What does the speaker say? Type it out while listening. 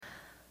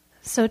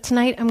So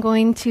tonight I'm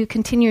going to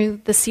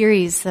continue the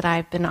series that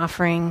I've been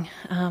offering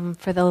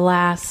for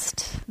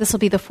this will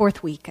be the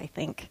fourth week, I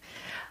think.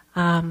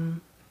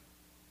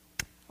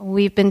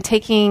 We've been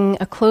taking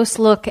a close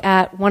look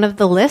at one of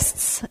the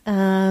lists,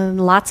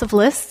 lots of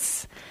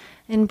lists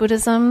in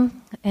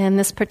Buddhism, and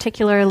this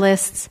particular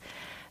list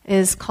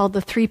is called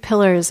the Three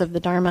Pillars of the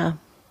Dharma.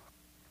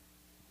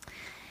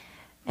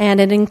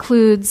 And it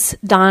includes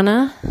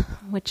dana,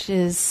 which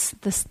is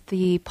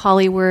the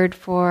Pali word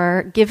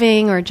for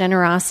giving or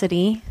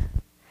generosity.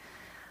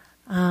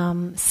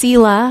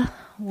 Sila,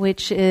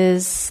 which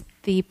is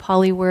the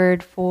Pali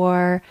word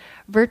for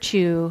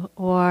virtue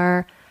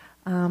or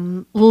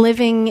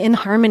living in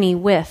harmony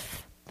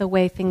with the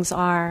way things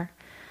are.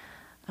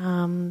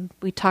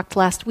 We talked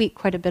last week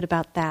quite a bit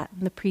about that,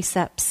 the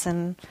precepts,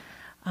 and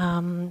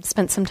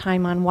spent some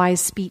time on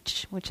wise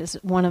speech, which is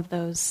one of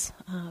those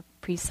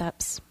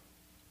precepts.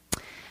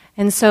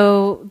 And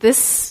so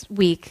this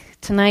week,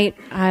 tonight,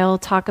 I'll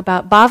talk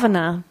about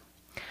Bhavana,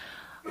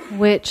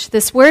 which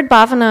this word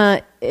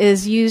Bhavana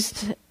is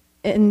used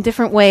in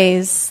different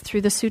ways through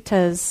the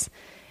suttas.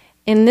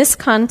 In this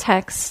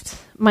context,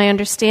 my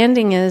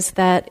understanding is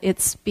that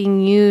it's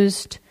being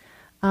used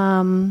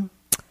in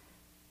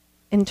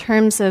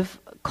terms of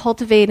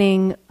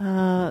cultivating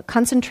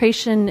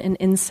concentration and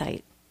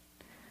insight.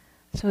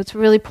 So it's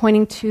really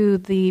pointing to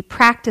the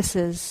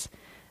practices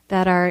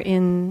that are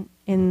in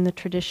the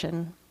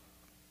tradition.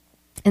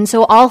 And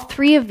so all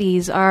three of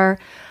these are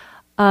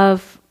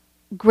of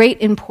great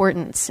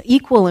importance,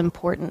 equal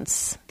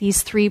importance,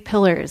 these three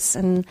pillars.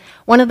 And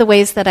one of the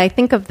ways that I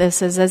think of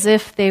this is as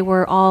if they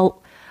were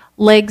all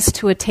legs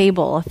to a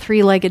table, a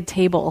three-legged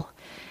table.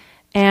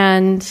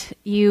 And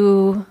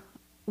you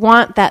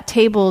want that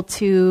table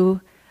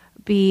to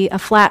be a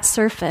flat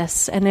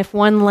surface. And if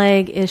one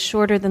leg is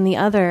shorter than the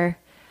other,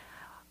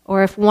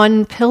 or if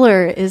one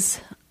pillar is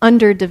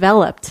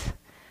underdeveloped,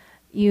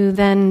 you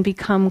then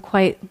become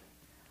quite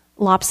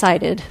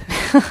lopsided.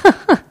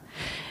 A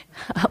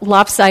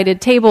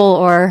lopsided table,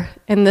 or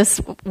in this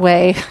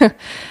way,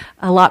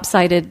 a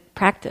lopsided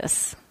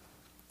practice.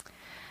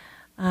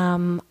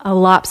 A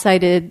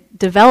lopsided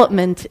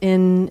development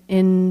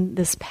in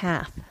this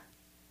path.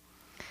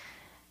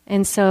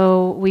 And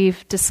so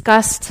we've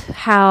discussed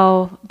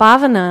how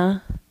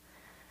bhavana,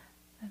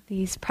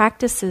 these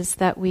practices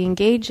that we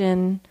engage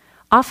in,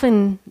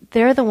 often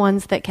they're the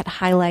ones that get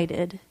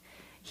highlighted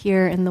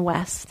here in the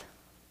West.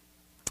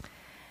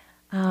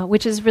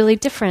 Which is really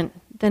different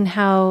than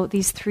how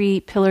these three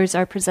pillars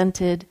are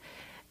presented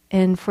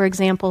in, for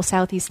example,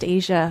 Southeast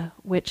Asia,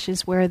 which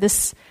is where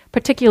this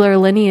particular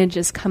lineage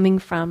is coming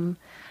from: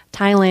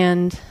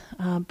 Thailand,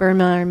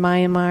 Burma or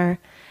Myanmar,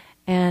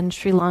 and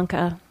Sri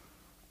Lanka.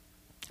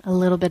 A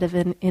little bit of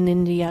in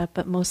India,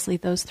 but mostly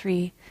those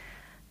three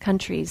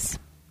countries.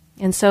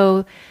 And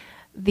so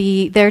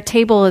their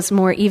table is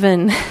more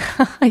even,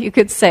 you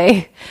could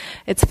say.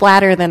 It's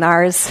flatter than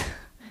ours.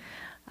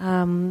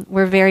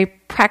 We're very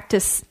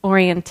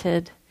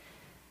practice-oriented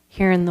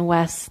here in the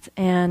West,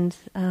 and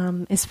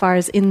as far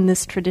as in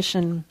this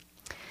tradition.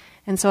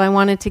 And so I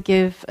wanted to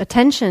give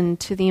attention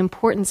to the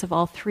importance of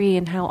all three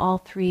and how all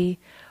three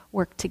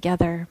work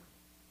together.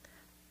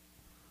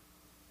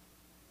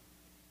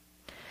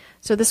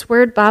 So this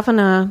word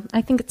bhavana,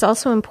 I think it's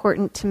also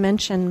important to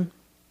mention.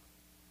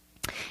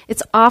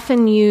 It's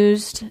often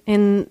used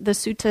in the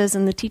suttas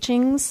and the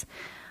teachings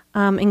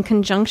in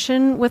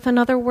conjunction with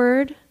another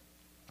word.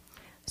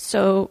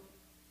 So,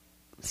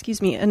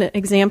 an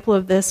example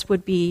of this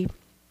would be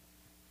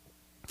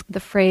the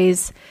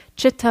phrase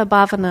chitta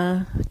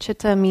bhavana,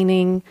 chitta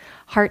meaning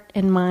heart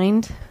and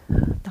mind,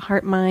 the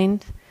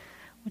heart-mind,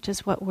 which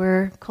is what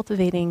we're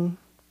cultivating,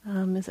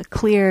 is a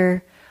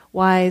clear,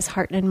 wise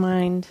heart and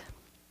mind.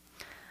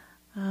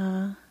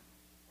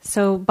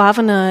 So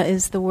bhavana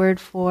is the word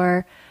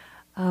for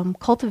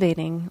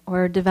cultivating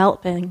or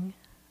development.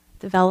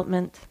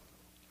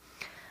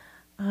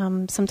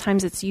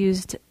 Sometimes it's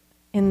used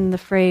in the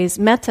phrase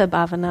metta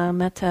bhavana.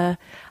 Metta,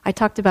 I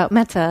talked about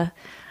metta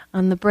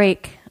on the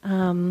break,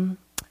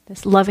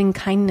 this loving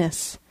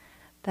kindness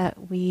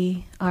that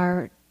we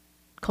are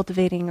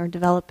cultivating or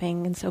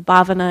developing. And so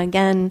bhavana,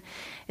 again,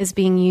 is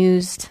being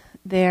used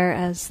there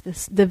as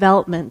this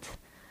development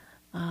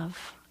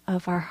of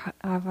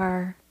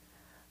our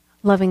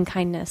loving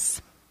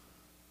kindness.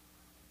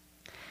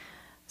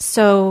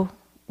 So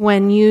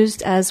when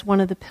used as one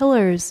of the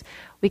pillars,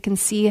 we can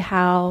see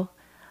how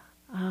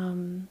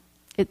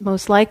it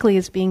most likely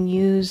is being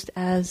used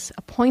as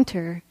a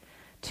pointer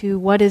to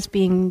what is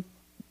being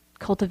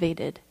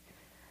cultivated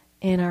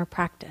in our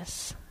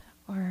practice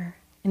or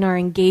in our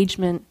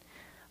engagement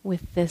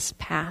with this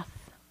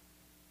path.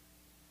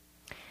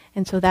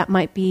 And so that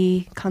might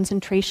be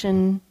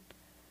concentration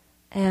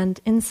and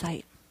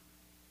insight.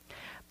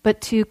 But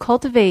to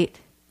cultivate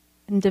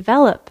and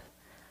develop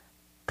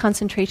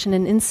concentration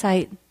and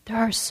insight, there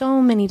are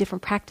so many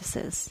different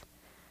practices.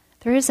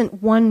 There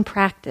isn't one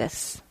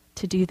practice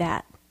to do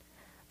that.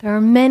 There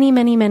are many,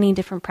 many, many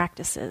different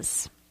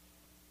practices.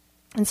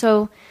 And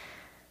so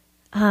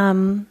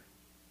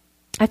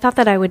I I thought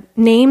that I would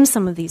name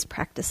some of these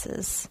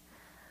practices.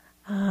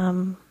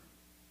 So,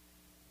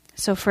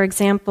 for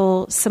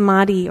example,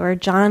 samadhi or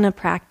jhana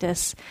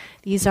practice,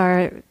 these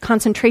are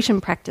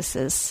concentration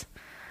practices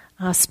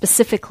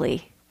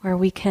specifically, where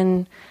we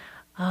can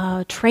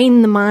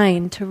train the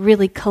mind to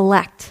really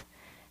collect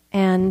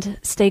and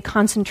stay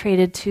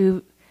concentrated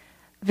to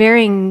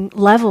varying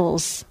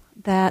levels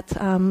that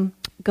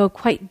go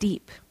quite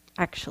deep,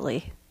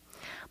 actually.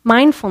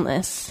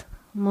 Mindfulness,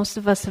 most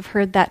of us have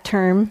heard that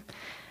term.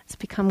 It's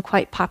become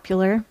quite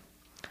popular.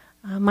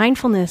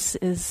 Mindfulness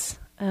is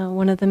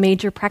one of the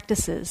major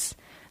practices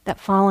that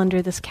fall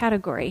under this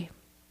category.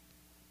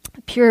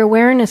 Pure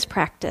awareness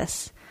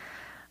practice,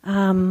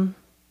 the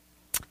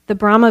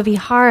Brahma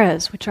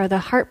Viharas, which are the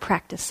heart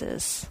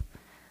practices,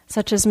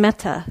 such as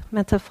metta.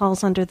 Metta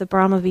falls under the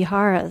Brahma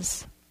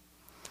Viharas.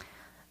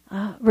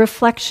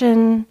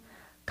 Reflection,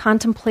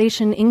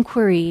 contemplation,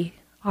 inquiry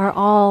are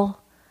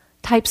all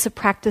types of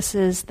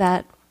practices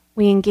that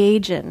we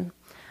engage in,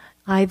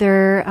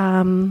 either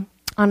on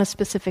a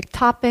specific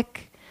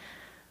topic,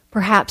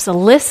 perhaps a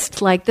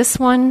list like this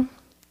one,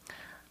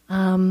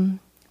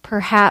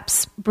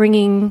 perhaps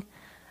bringing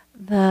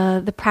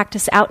the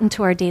practice out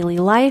into our daily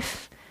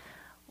life.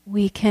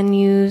 We can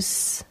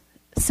use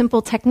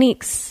simple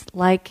techniques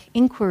like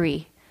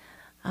inquiry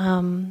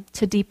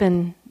to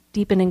deepen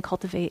and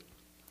cultivate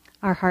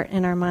our heart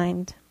and our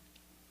mind.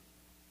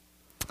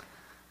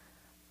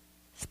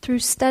 Through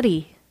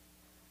study,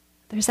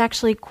 there's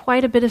actually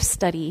quite a bit of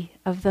study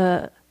of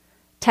the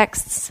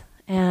texts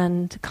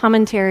and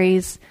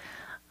commentaries.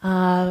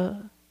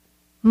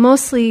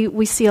 Mostly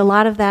we see a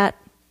lot of that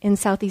in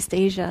Southeast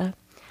Asia,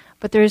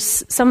 but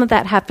there's some of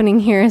that happening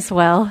here as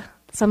well.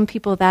 Some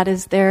people, that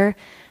is their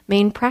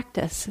main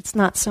practice. It's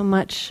not so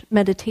much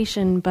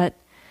meditation, but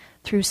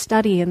through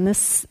study, and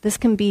this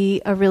can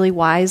be a really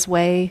wise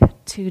way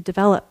to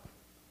develop.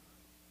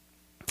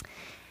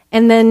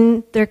 And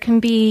then there can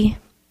be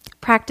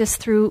practice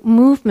through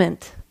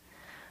movement,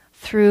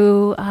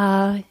 through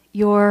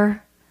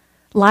your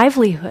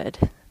livelihood,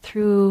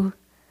 through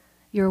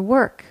your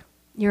work,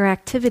 your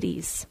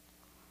activities.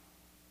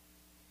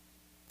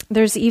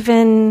 There's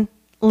even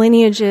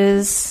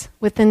lineages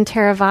within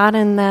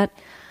Theravada that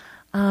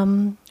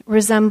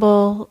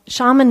resemble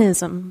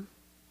shamanism,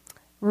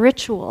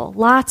 ritual,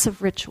 lots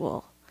of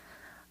ritual,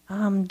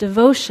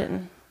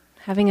 devotion,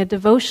 having a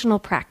devotional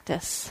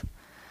practice.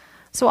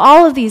 So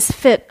all of these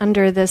fit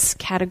under this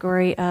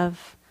category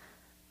of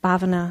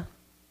bhavana.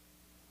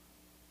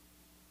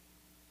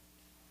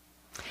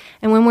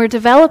 And when we're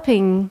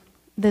developing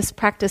this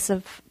practice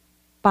of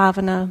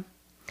bhavana,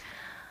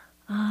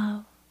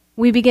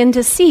 we begin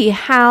to see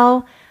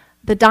how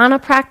the dana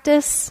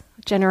practice,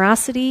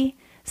 generosity,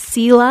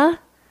 sila,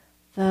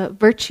 the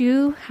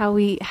virtue, how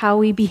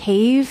we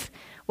behave,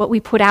 what we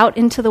put out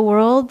into the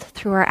world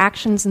through our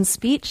actions and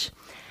speech,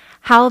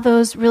 how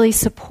those really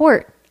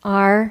support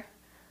our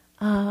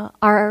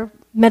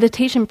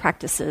meditation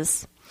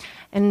practices.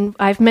 And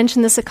I've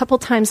mentioned this a couple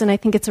times, and I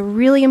think it's a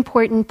really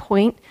important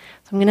point,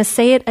 so I'm going to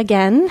say it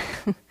again,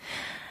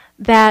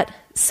 that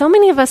so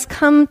many of us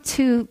come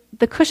to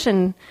the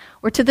cushion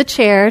or to the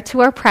chair,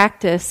 to our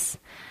practice,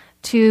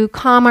 to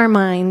calm our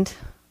mind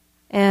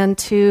and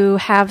to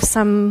have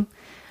some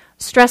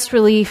stress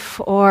relief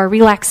or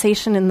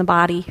relaxation in the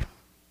body.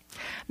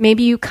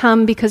 Maybe you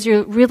come because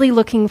you're really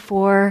looking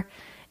for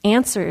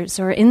answers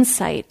or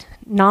insight,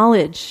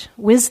 knowledge,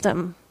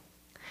 wisdom.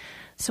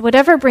 So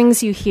whatever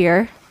brings you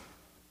here,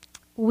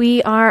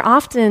 we are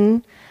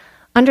often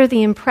under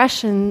the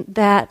impression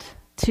that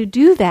to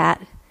do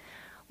that,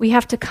 we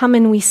have to come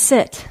and we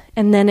sit,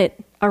 and then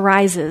it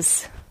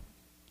arises.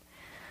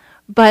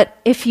 But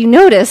if you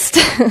noticed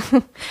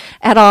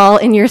at all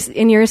in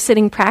your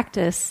sitting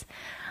practice,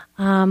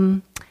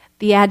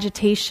 the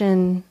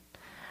agitation,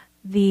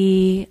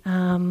 the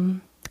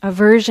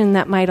aversion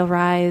that might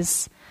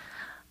arise,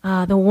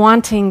 the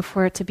wanting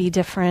for it to be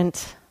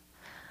different,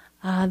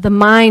 the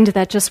mind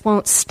that just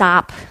won't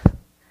stop,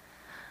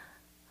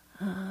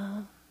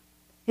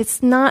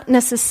 it's not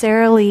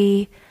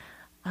necessarily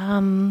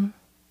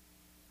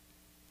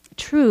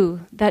true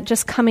that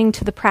just coming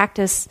to the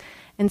practice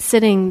and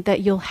sitting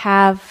that you'll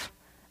have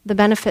the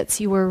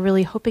benefits you were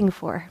really hoping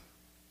for.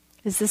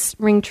 Does this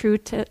ring true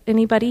to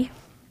anybody?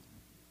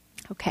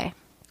 Okay,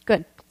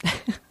 good.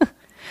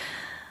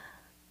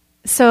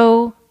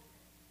 So,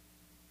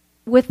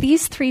 with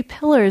these three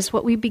pillars,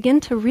 what we begin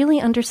to really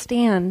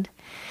understand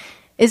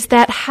is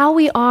that how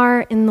we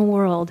are in the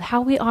world,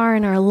 how we are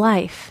in our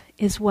life,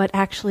 is what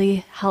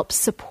actually helps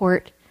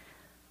support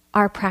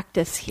our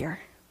practice here.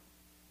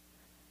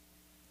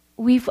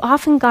 We've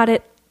often got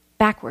it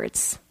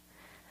backwards,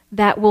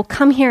 that we'll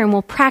come here and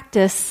we'll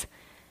practice,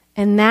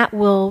 and that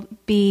will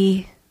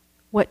be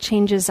what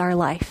changes our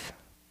life.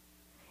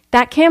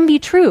 That can be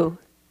true.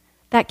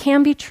 That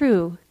can be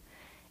true.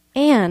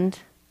 And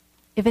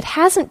if it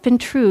hasn't been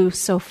true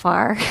so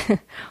far,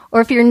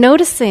 or if you're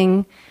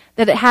noticing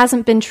that it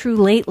hasn't been true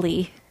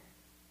lately,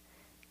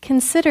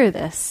 consider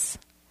this,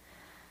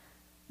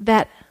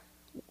 that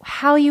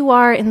how you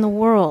are in the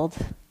world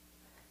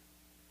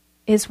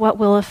is what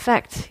will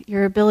affect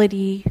your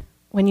ability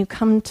when you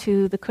come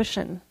to the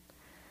cushion.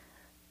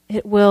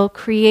 It will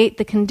create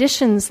the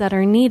conditions that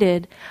are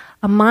needed,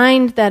 a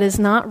mind that is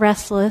not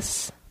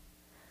restless,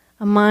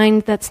 a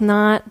mind that's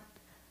not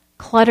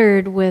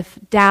cluttered with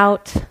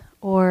doubt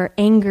or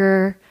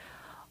anger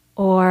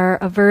or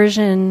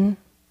aversion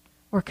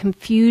or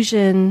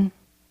confusion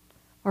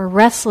or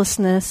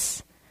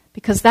restlessness,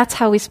 because that's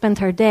how we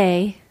spent our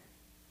day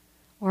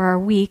or our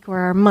week or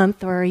our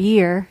month or our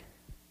year.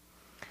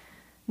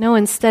 No,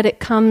 instead it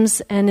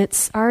comes and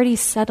it's already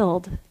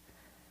settled.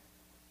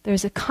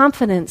 There's a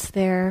confidence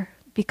there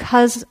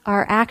because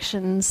our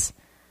actions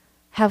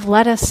have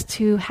led us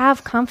to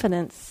have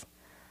confidence.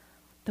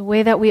 The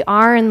way that we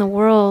are in the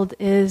world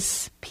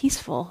is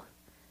peaceful.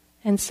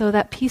 And so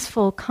that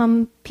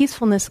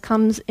peacefulness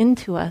comes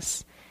into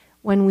us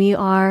when we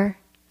are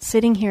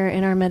sitting here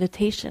in our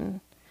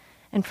meditation.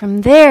 And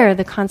from there,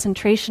 the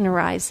concentration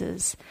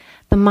arises.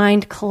 The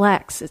mind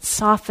collects, it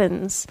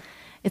softens,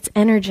 it's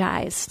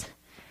energized.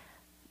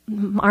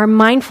 Our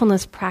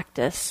mindfulness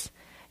practice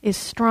is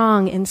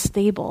strong and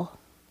stable.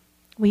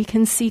 We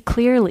can see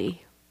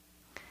clearly.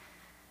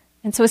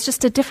 And so it's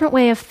just a different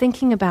way of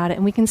thinking about it.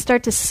 And we can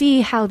start to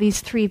see how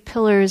these three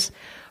pillars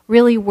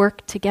really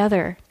work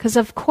together. Because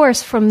of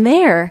course, from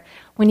there,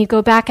 when you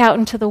go back out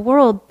into the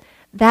world,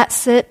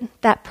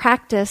 that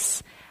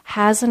practice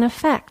has an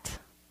effect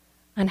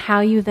on how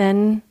you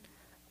then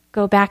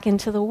go back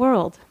into the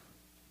world.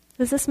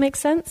 Does this make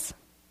sense?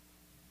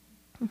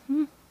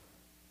 Mm-hmm.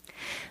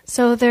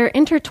 So they're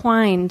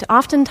intertwined.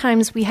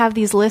 Oftentimes we have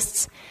these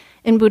lists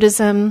in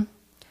Buddhism,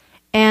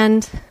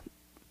 and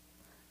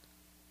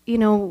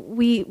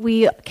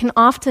we can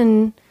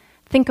often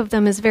think of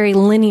them as very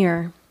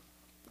linear.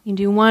 You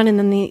do one and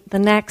then the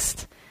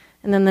next,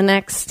 and then the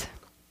next.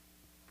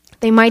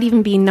 They might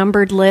even be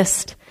numbered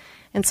list,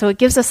 and so it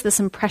gives us this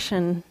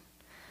impression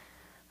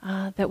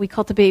that we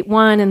cultivate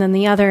one and then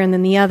the other and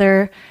then the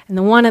other, and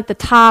the one at the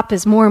top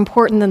is more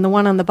important than the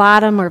one on the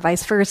bottom, or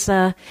vice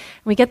versa.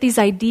 And we get these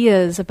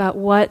ideas about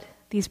what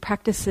these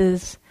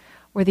practices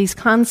or these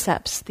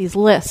concepts, these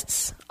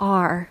lists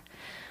are.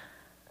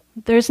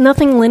 There's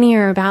nothing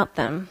linear about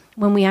them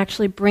when we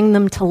actually bring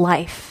them to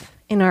life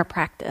in our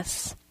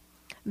practice.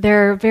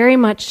 They're very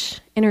much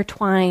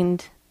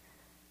intertwined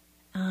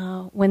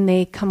when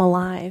they come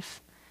alive,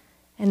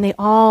 and they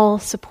all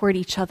support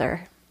each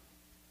other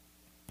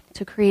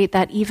to create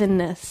that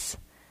evenness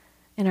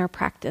in our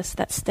practice,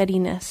 that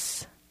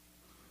steadiness.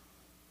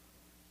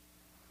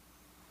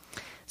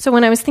 So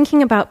when I was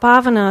thinking about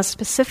Bhavana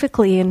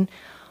specifically, and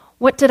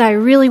what did I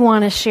really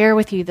want to share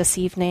with you this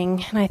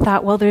evening, and I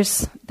thought, well,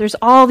 there's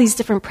all these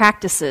different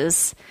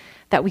practices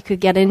that we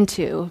could get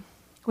into,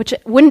 which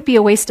wouldn't be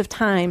a waste of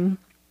time.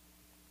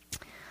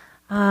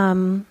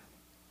 But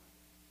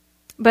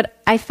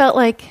I felt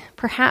like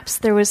perhaps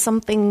there was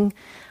something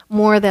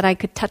more that I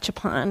could touch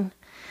upon.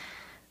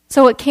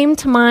 So what came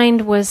to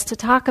mind was to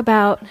talk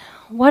about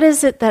what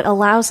is it that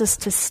allows us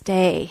to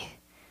stay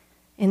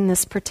in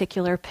this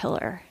particular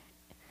pillar?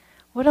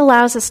 What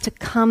allows us to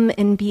come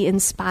and be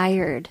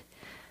inspired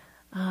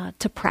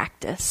to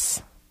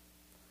practice?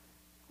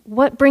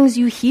 What brings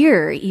you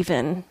here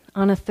even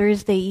on a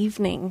Thursday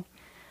evening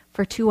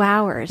for 2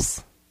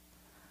 hours,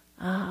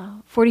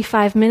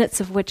 45 minutes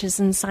of which is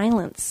in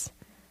silence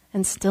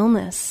and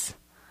stillness?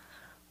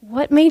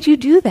 What made you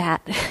do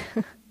that?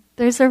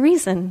 There's a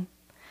reason.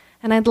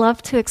 And I'd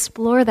love to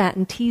explore that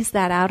and tease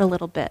that out a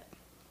little bit.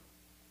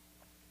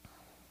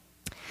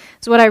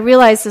 So what I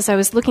realized as I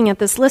was looking at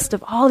this list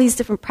of all these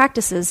different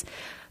practices,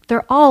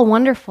 they're all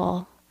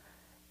wonderful.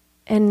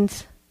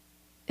 And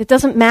it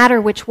doesn't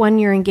matter which one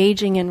you're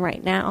engaging in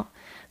right now.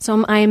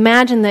 So I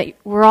imagine that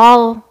we're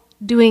all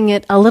doing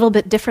it a little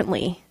bit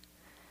differently.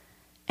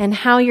 And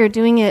how you're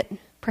doing it,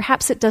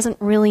 perhaps it doesn't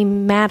really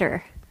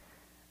matter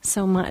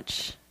so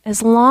much,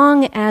 as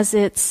long as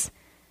it's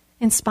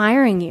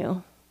inspiring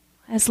you.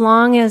 As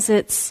long as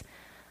it's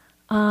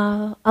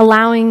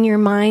allowing your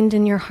mind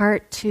and your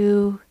heart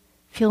to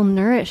feel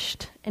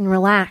nourished and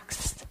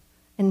relaxed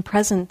and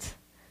present.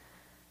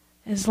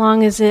 As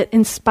long as it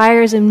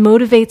inspires and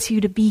motivates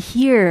you to be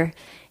here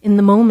in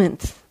the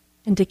moment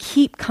and to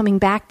keep coming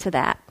back to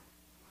that.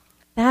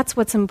 That's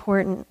what's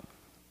important.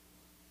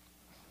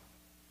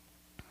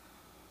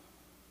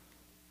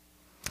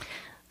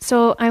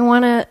 So I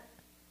want to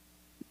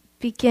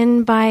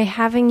begin by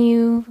having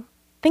you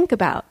think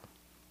about,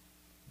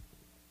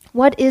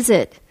 what is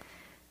it?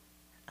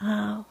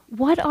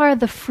 What are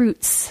the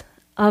fruits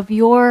of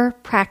your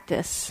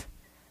practice?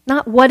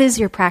 Not what is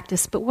your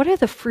practice, but what are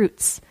the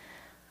fruits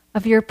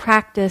of your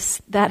practice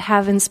that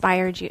have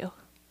inspired you?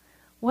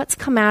 What's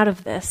come out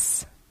of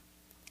this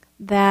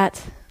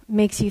that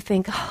makes you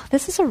think, oh,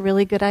 this is a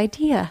really good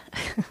idea,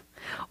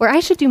 or I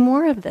should do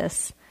more of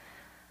this?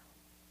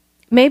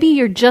 Maybe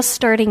you're just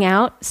starting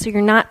out, so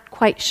you're not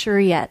quite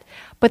sure yet,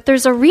 but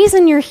there's a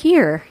reason you're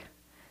here.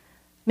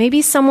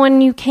 Maybe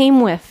someone you came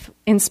with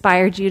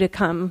inspired you to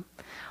come.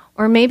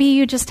 Or maybe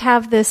you just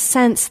have this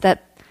sense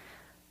that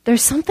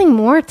there's something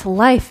more to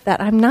life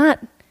that I'm not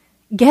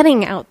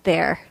getting out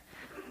there.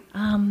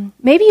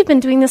 Maybe you've been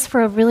doing this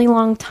for a really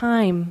long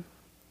time,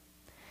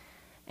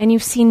 and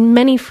you've seen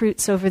many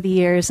fruits over the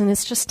years, and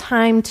it's just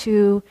time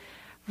to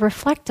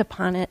reflect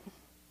upon it.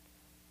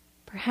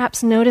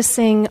 Perhaps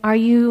noticing, are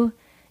you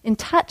in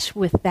touch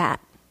with that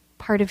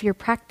part of your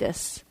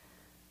practice?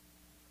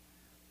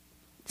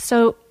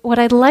 So what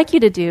I'd like you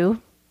to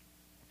do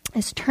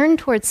is turn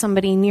towards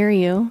somebody near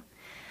you,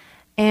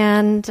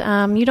 and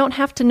you don't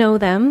have to know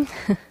them.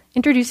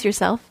 Introduce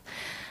yourself,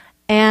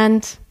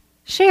 and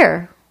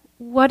share.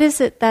 What is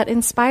it that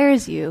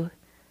inspires you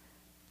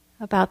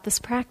about this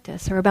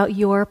practice or about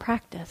your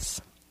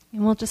practice?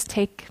 And we'll just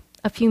take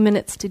a few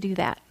minutes to do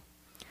that.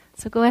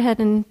 So go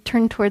ahead and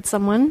turn towards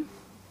someone.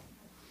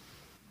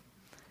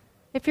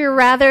 If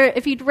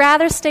you'd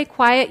rather stay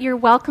quiet, you're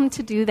welcome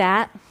to do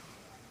that.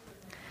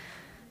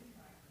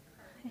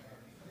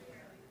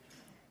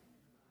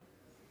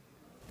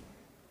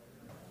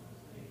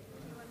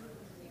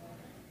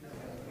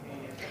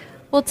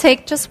 We'll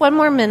take just one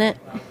more minute.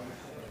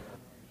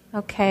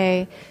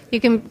 Okay.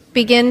 You can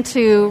begin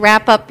to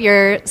wrap up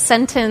your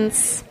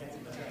sentence,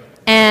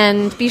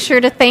 and be sure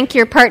to thank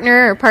your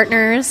partner or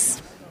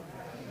partners.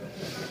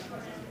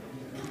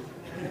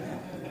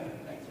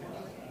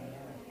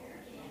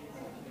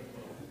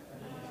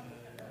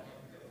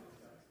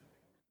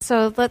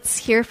 So let's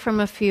hear from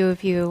a few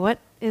of you. What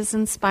is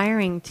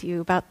inspiring to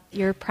you about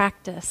your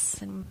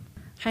practice? And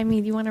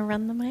Jaime, do you want to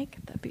run the mic?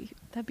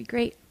 That'd be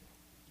great.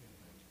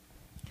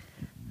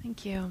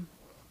 Thank you.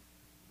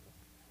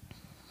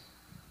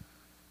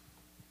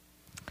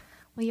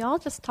 Well, you all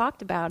just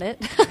talked about it.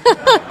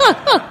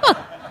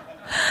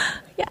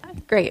 Yeah,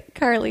 great.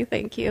 Carly,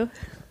 thank you.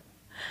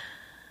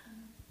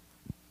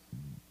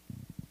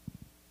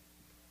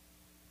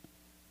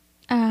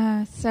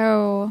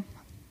 So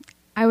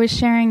I was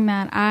sharing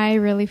that I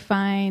really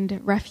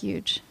find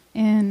refuge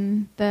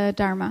in the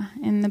Dharma,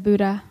 in the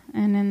Buddha,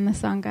 and in the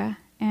Sangha.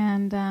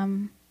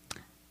 And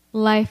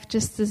life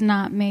just does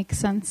not make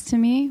sense to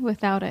me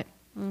without it.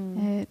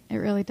 It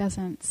really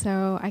doesn't.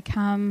 So I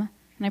come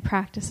and I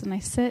practice and I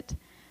sit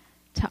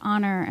to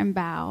honor and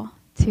bow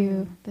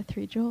to the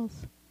three jewels.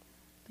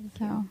 Thank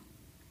you.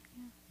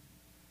 Yeah.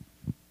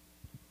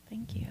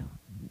 Thank you.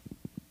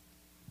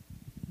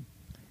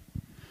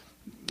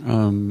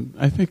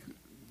 I think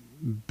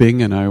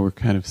Bing and I were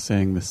kind of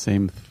saying the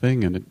same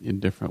thing in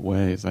different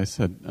ways. I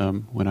said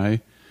when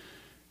I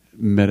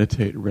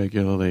meditate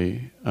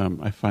regularly,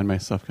 I find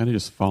myself kind of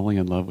just falling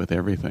in love with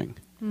everything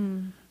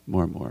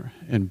more and more.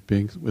 And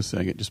Bing was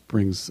saying it just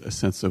brings a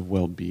sense of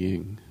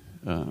well-being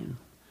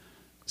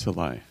to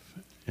life.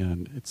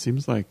 And it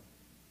seems like,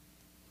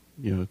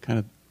 kind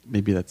of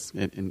maybe that's,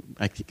 and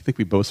I think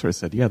we both sort of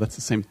said, yeah, that's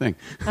the same thing.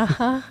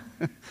 Uh-huh.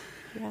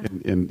 Yeah.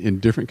 in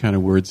different kind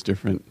of words,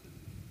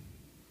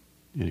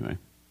 anyway.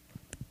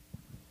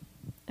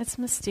 It's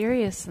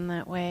mysterious in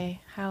that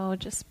way, how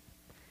just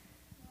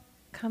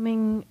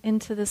coming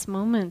into this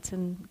moment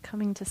and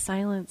coming to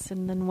silence,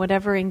 and then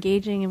whatever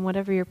engaging in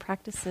whatever your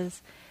practice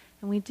is,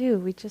 and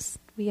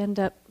we end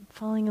up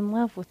falling in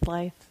love with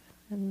life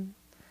and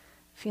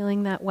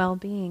feeling that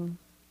well-being.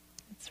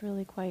 It's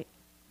really quite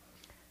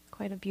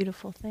a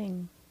beautiful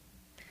thing.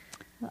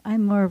 Well,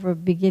 I'm more of a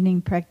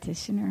beginning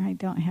practitioner. I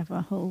don't have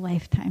a whole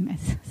lifetime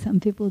as some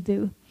people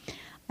do.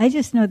 I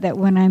just know that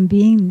when I'm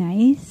being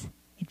nice,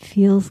 it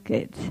feels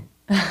good.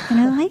 And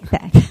I like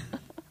that.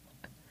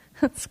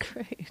 That's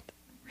great.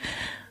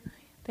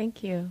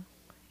 Thank you.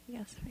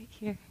 Yes, right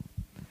here.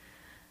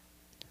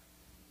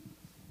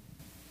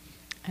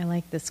 I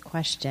like this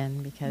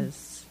question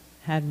because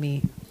had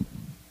me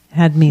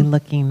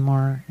looking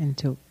more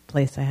into a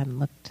place I hadn't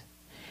looked.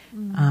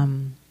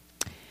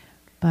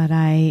 But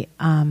I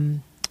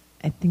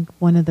think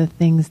one of the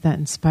things that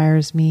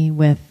inspires me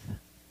with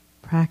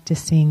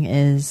practicing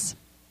is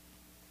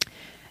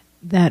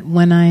that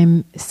when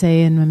I'm,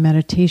 say, in a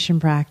meditation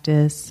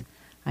practice,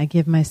 I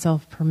give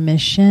myself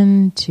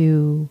permission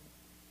to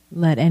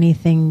let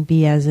anything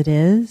be as it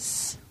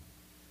is.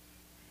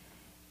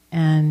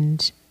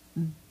 And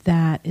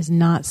that is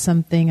not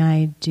something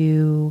I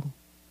do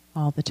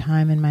all the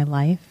time in my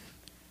life.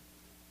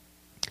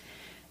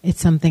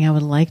 It's something I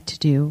would like to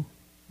do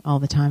all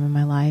the time in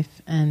my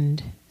life.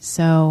 And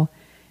so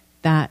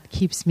that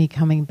keeps me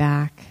coming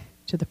back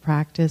to the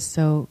practice,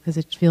 because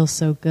it feels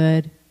so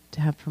good to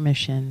have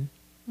permission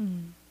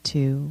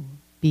to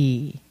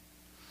be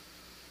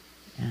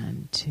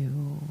and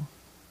to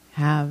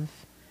have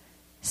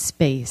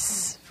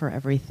space for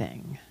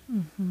everything.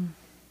 Mm-hmm.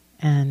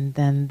 And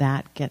then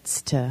that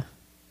gets to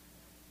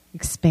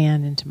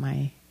expand into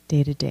my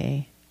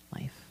day-to-day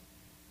life.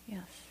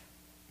 Yes.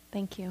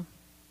 Thank you.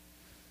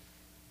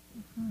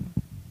 Mm-hmm.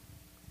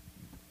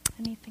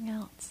 Anything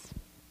else?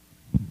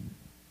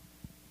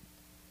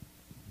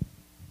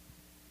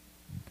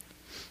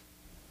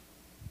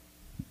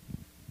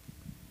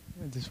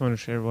 I just want to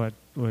share what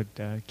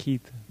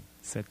Keith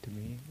said to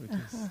me, which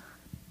is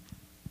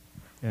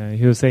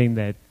he was saying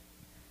that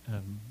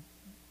the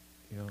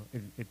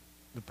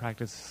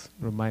practice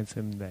reminds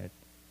him that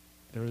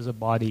there is a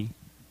body,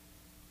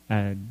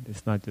 and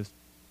it's not just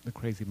the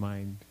crazy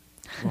mind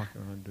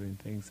walking around doing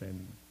things,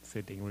 and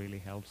sitting really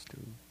helps to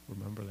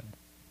remember that.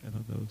 I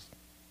thought that was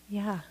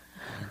Yeah.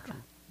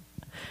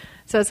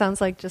 So it sounds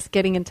like just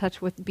getting in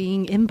touch with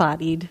being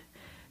embodied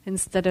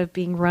instead of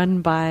being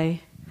run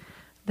by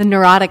the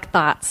neurotic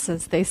thoughts,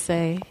 as they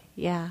say.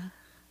 Yeah.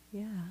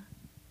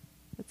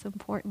 It's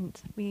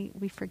important.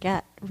 We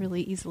forget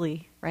really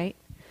easily, right?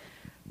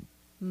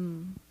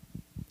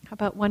 How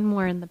about one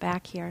more in the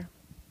back here?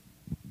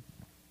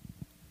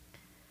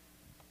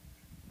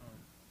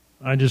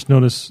 I just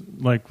noticed,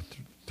 like,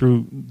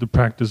 through the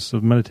practice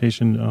of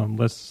meditation,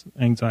 less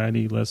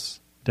anxiety,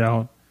 less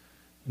doubt,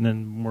 and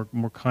then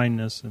more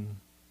kindness and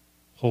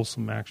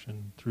wholesome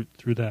action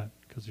through that,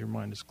 because your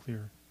mind is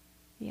clear.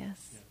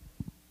 Yes.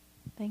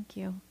 Thank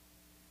you.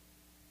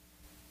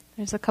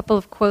 There's a couple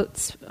of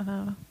quotes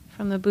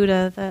from the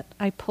Buddha that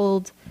I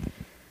pulled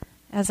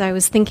as I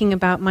was thinking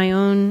about my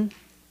own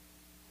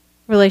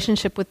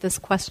relationship with this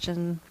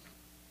question.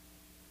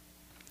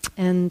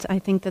 And I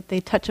think that they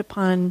touch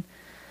upon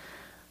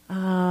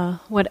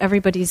what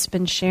everybody's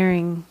been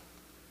sharing.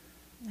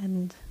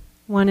 And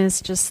one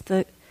is just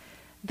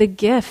the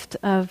gift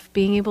of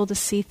being able to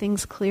see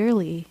things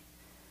clearly.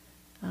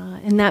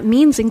 And that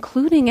means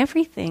including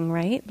everything,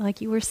 right?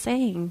 Like you were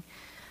saying,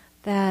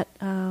 that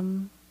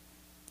in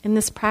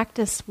this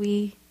practice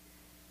we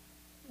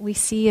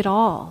see it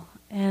all.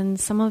 And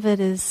some of it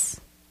is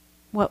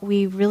what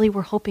we really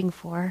were hoping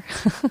for.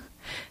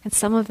 And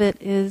some of it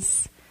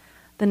is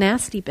the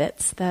nasty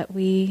bits that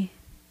we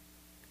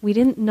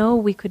didn't know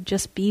we could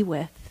just be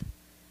with.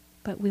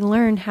 But we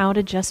learn how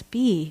to just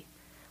be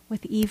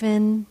with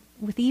even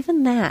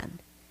that.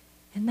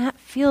 And that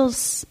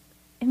feels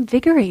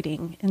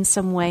invigorating in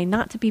some way,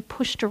 not to be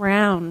pushed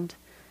around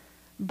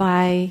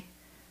by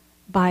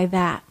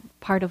that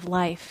part of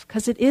life,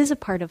 because it is a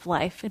part of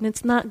life and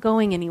it's not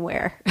going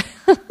anywhere.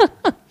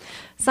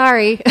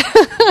 Sorry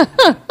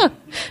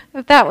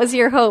if that was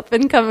your hope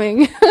in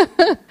coming.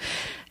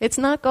 It's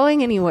not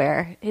going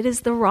anywhere. It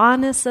is the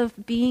rawness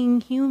of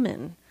being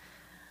human.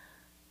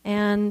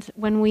 And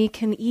when we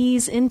can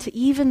ease into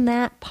even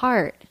that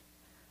part,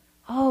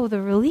 oh,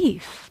 the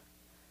relief.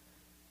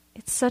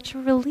 It's such a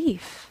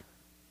relief.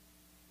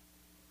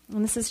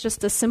 And this is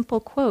just a simple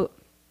quote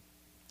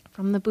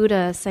from the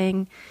Buddha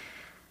saying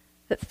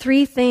that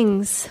 3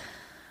 things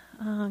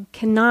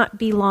cannot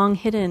be long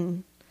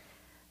hidden: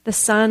 the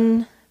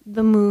sun,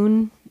 the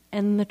moon,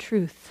 and the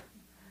truth.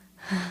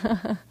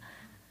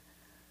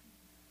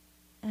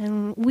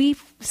 And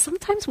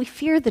sometimes we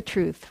fear the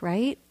truth,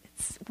 right?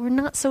 We're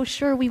not so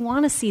sure we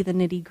want to see the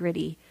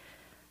nitty-gritty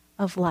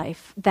of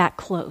life that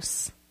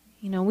close.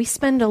 We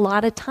spend a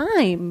lot of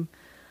time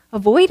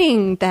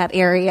avoiding that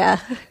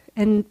area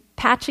and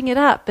patching it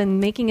up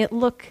and making it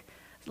look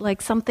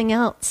like something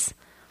else,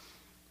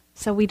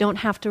 so we don't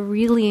have to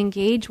really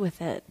engage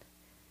with it.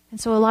 And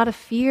so a lot of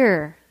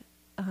fear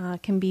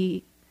can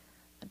be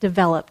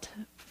developed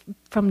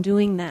from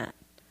doing that.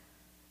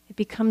 It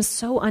becomes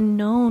so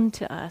unknown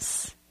to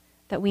us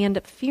that we end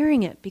up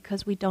fearing it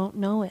because we don't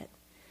know it.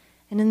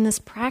 And in this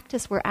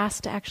practice, we're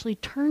asked to actually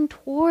turn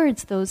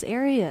towards those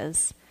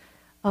areas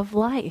of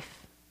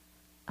life,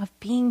 of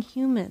being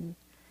human,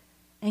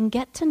 and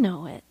get to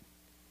know it.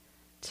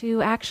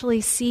 To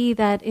actually see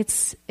that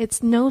it's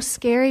no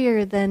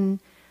scarier than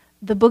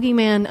the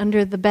boogeyman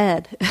under the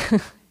bed.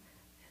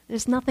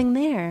 There's nothing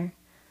there.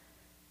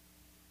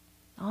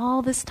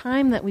 All this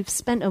time that we've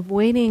spent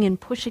avoiding and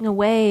pushing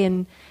away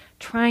and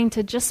trying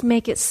to just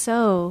make it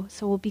so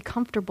we'll be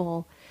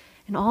comfortable,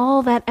 and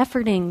all that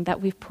efforting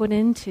that we've put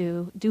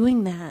into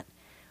doing that,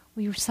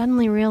 we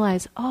suddenly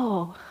realize,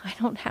 oh, I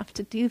don't have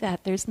to do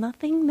that. There's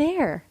nothing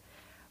there.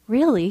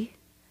 Really,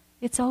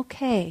 it's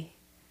okay.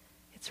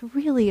 It's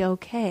really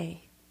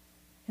okay.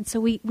 And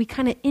so we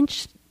kind of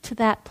inch to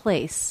that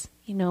place.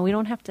 We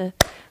don't have to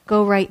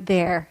go right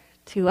there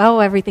to, oh,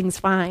 everything's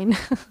fine.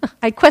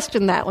 I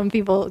question that when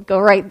people go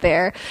right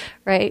there,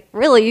 right?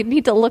 Really, you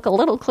need to look a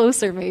little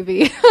closer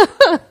maybe.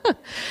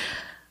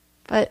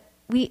 But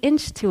we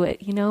inch to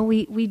it,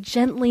 we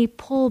gently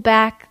pull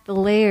back the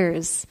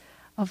layers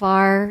of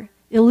our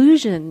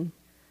illusion.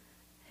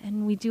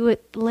 And we do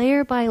it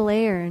layer by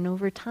layer, and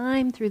over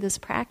time through this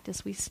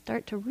practice, we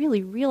start to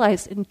really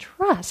realize and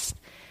trust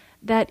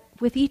that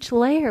with each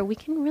layer, we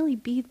can really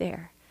be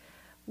there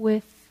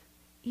with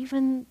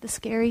even the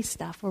scary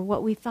stuff or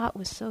what we thought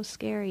was so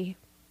scary.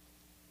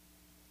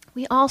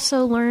 We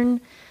also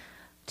learn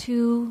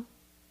to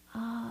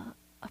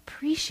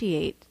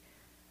appreciate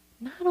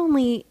not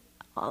only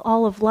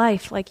all of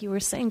life, like you were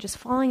saying, just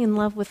falling in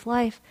love with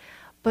life,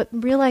 but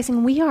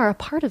realizing we are a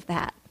part of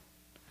that.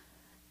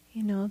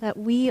 That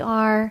we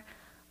are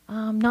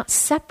not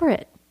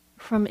separate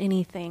from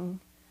anything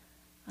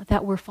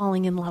that we're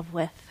falling in love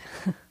with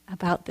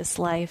about this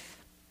life.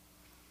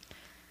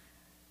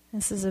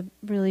 This is a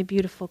really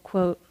beautiful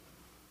quote.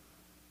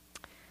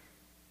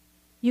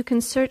 You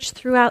can search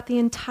throughout the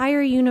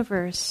entire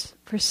universe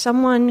for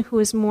someone who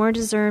is more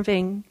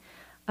deserving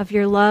of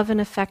your love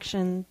and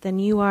affection than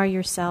you are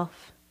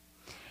yourself.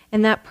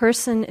 And that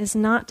person is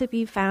not to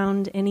be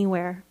found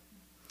anywhere.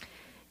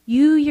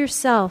 You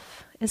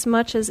yourself as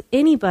much as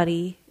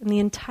anybody in the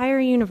entire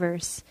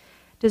universe,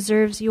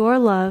 deserves your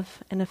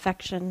love and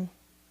affection.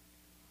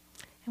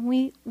 And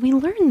we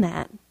learn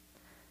that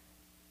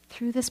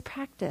through this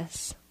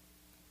practice.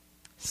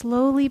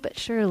 Slowly but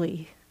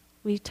surely,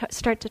 we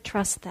start to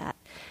trust that.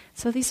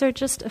 So these are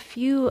just a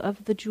few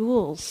of the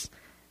jewels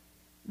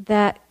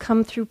that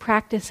come through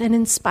practice and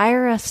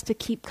inspire us to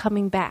keep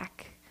coming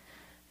back,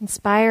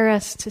 inspire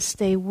us to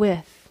stay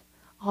with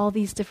all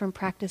these different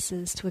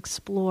practices, to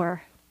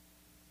explore.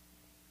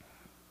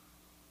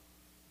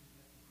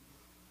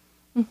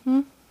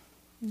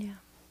 Yeah.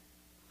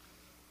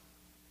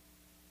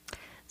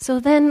 So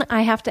then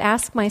I have to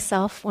ask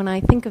myself when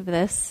I think of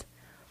this,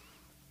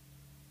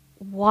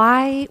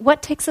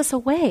 what takes us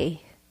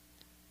away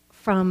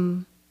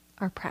from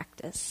our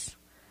practice?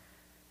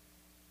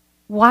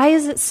 Why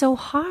is it so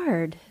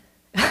hard?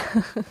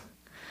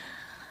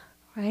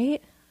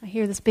 Right? I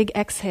hear this big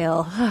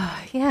exhale.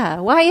 Yeah,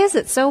 why is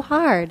it so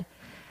hard?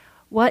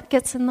 What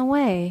gets in the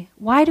way?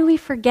 Why do we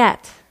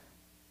forget?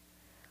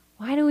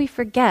 Why do we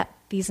forget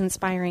these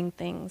inspiring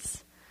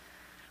things?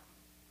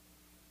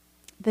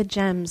 The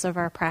gems of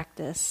our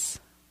practice.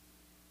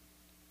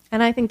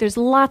 And I think there's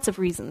lots of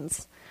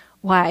reasons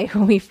why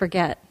we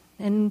forget.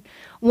 And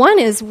one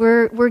is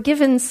we're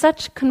given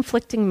such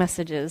conflicting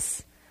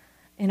messages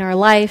in our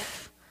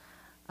life,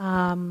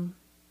 out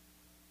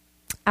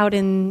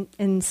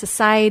in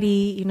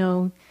society. You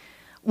know,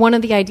 one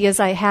of the ideas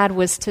I had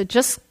was to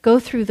just go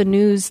through the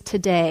news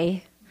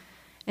today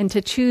and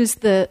to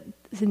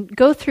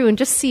go through and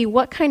just see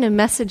what kind of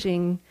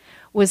messaging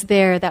was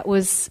there that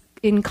was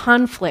in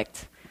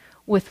conflict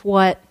with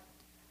what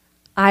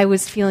I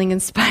was feeling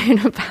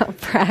inspired about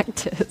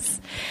practice.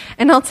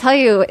 And I'll tell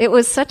you, it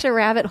was such a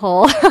rabbit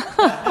hole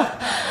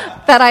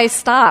that I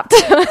stopped.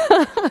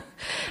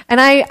 And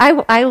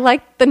I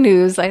like the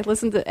news. I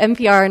listen to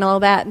NPR and all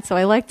that, and so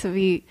I like to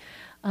be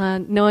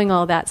knowing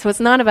all that. So it's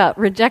not about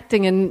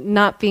rejecting and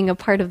not being a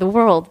part of the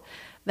world.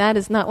 That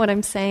is not what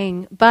I'm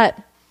saying. But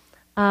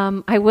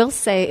I will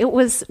say, it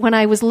was when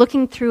I was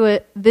looking through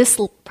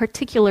this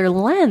particular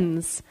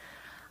lens,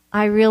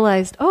 I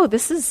realized, oh,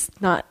 this is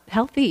not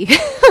healthy.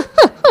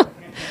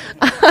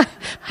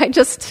 I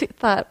just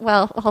thought,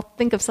 well, I'll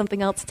think of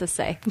something else to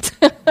say.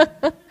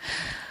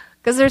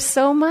 Because there's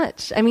so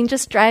much. I mean,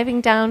 just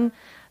driving down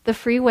the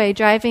freeway,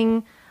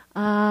 driving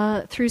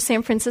through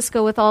San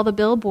Francisco with all the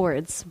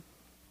billboards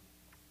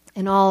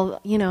and all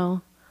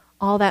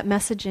that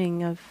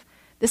messaging of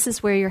this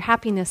is where your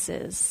happiness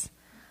is.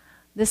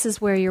 This is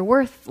where your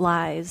worth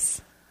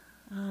lies.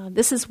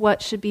 This is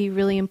what should be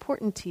really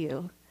important to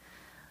you.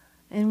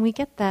 And we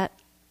get that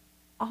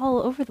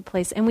all over the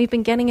place. And we've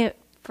been getting it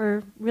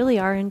for really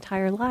our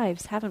entire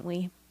lives, haven't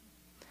we?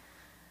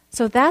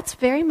 So that's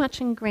very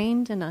much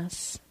ingrained in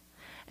us.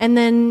 And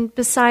then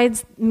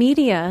besides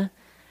media,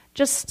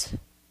 just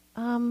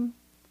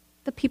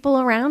the people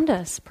around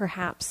us,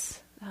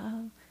 perhaps.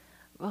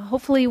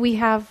 Hopefully we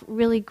have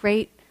really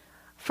great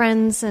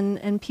friends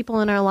and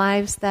people in our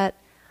lives that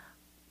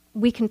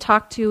we can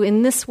talk to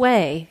in this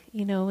way,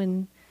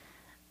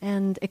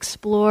 and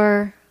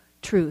explore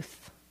truth.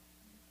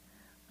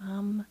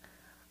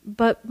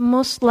 But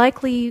most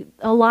likely,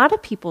 a lot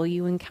of people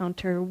you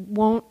encounter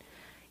won't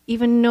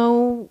even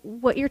know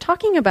what you're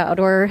talking about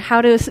or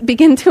how to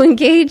begin to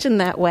engage in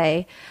that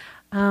way.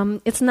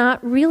 It's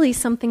not really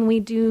something we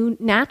do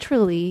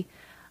naturally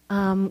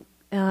in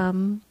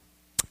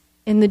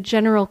the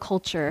general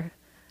culture.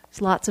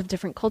 There's lots of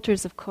different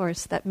cultures, of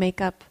course, that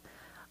make up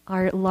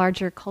our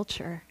larger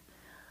culture.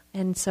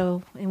 And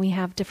we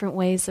have different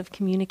ways of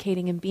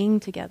communicating and being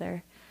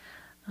together.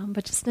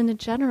 But just in a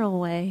general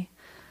way,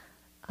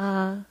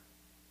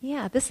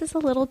 this is a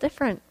little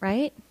different,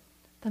 right?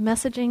 The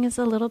messaging is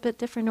a little bit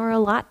different or a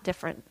lot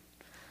different.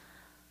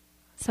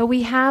 So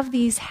we have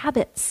these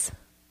habits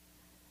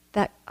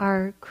that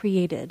are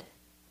created,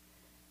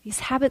 these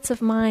habits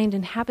of mind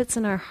and habits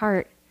in our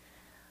heart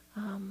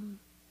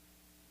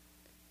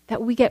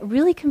that we get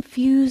really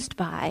confused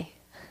by.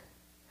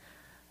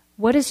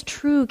 What is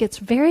true gets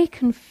very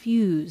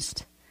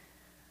confused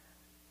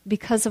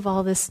because of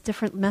all this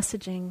different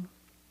messaging.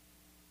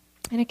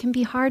 And it can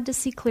be hard to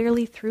see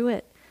clearly through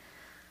it.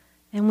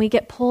 And we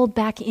get pulled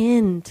back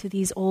into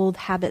these old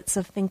habits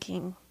of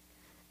thinking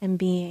and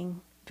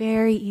being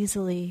very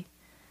easily.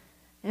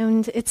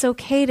 And it's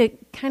okay to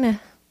kind of,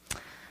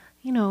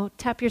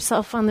 tap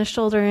yourself on the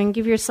shoulder and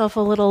give yourself a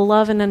little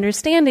love and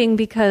understanding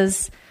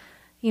because,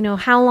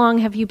 how long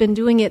have you been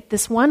doing it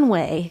this one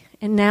way?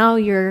 And now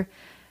you're,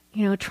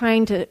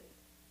 trying to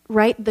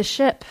right the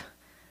ship.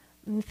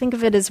 And think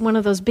of it as one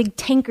of those big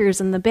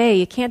tankers in the bay.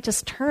 You can't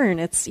just turn.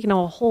 It's,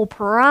 a whole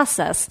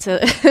process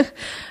to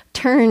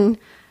turn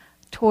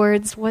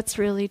towards what's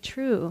really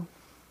true.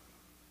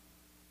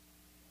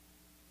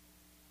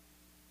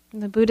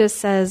 And the Buddha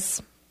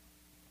says,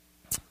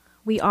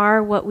 we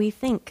are what we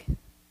think.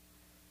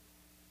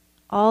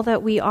 All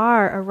that we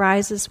are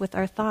arises with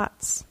our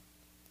thoughts.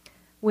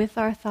 With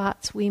our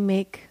thoughts we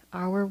make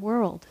our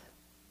world.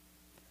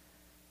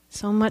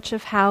 So much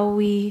of how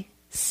we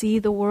see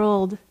the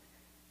world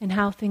and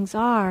how things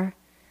are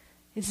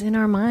is in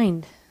our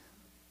mind,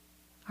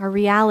 our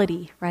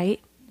reality,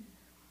 right?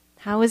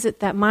 How is it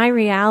that my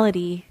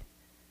reality,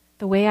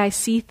 the way I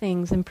see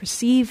things and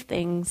perceive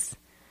things,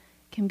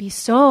 can be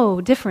so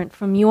different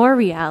from your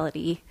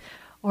reality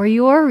or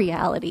your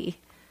reality?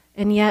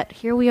 And yet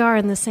here we are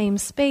in the same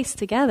space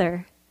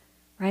together,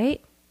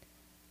 right?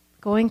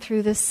 Going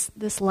through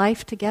this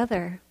life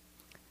together.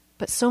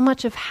 But so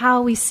much of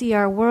how we see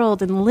our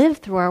world and live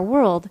through our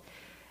world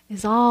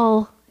is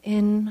all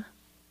in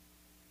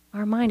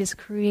our mind, is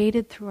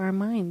created through our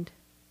mind.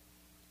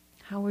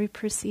 How are we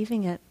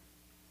perceiving it?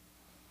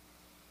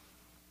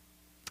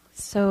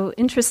 So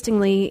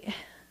interestingly,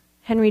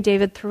 Henry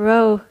David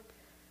Thoreau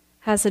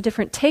has a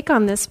different take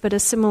on this, but a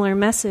similar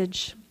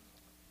message.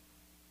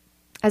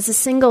 As a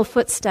single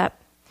footstep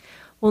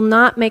will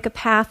not make a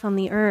path on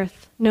the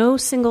earth, no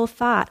single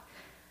thought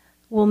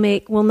will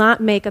not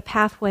make a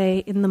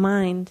pathway in the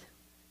mind.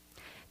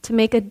 To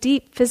make a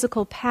deep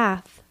physical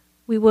path,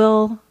 we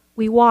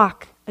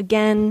walk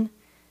again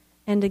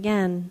and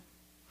again.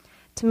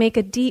 To make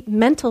a deep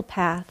mental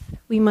path,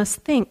 we must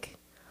think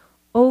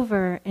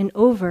over and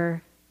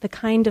over the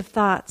kind of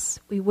thoughts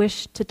we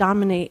wish to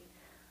dominate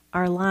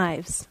our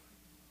lives.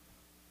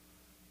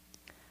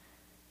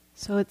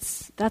 So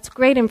that's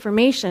great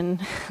information.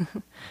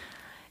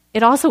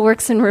 It also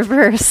works in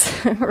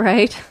reverse,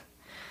 right?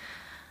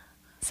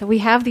 So we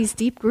have these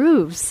deep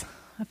grooves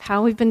of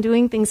how we've been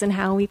doing things and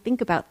how we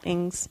think about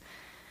things.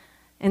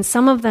 And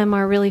some of them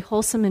are really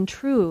wholesome and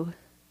true,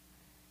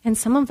 and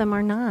some of them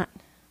are not.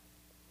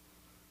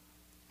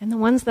 And the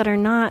ones that are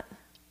not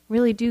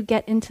really do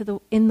get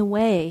in the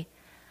way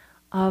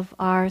of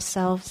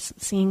ourselves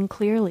seeing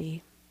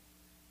clearly.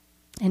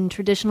 And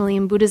traditionally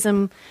in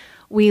Buddhism,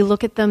 we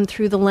look at them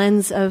through the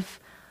lens of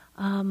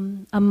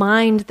a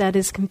mind that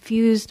is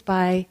confused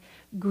by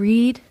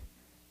greed,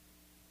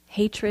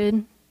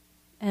 hatred,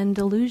 and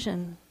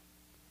delusion.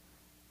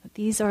 But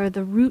these are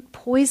the root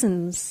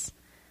poisons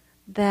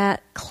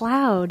that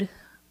cloud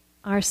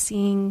our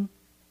seeing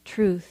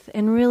truth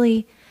and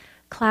really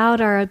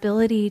cloud our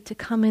ability to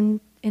come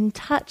in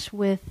touch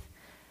with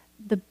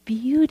the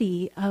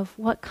beauty of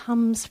what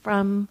comes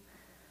from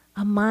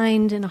a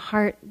mind and a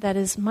heart that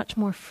is much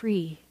more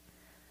free,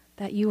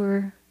 that you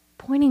were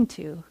pointing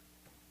to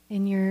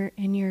in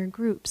your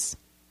groups.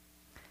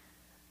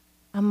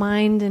 A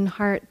mind and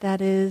heart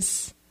that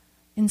is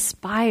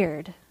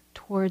inspired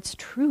towards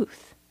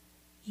truth,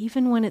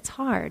 even when it's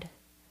hard.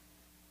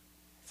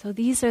 So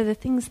these are the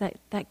things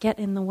that get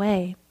in the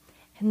way,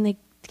 and they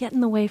get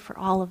in the way for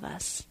all of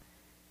us.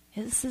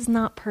 This is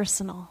not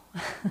personal.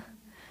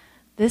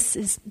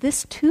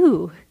 This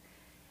too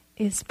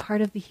is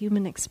part of the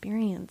human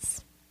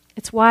experience.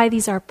 It's why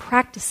these are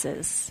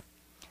practices.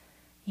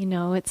 You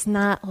know, it's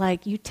not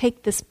like you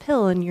take this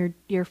pill and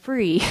you're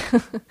free.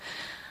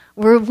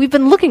 We've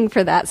been looking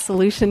for that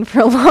solution for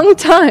a long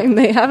time.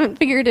 They haven't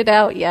figured it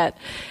out yet.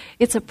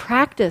 It's a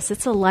practice.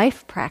 It's a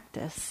life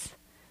practice.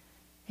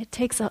 It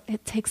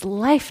takes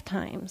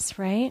lifetimes,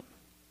 right?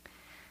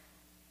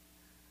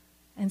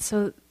 And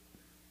so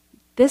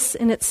this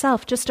in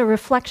itself, just a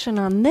reflection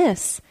on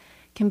this,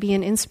 can be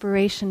an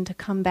inspiration to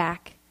come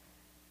back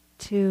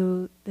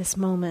to this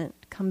moment,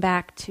 come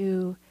back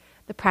to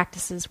the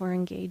practices we're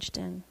engaged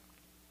in.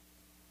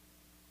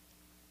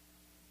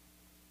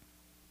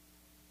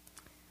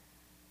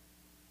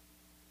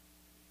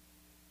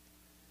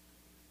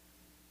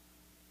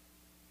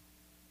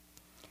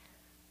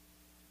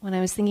 When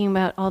I was thinking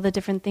about all the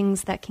different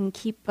things that can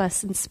keep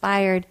us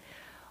inspired,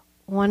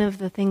 one of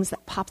the things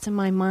that popped in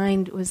my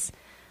mind was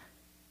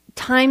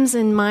times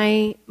in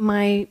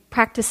my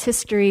practice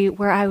history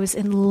where I was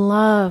in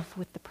love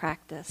with the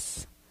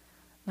practice.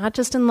 Not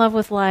just in love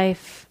with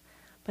life,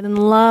 but in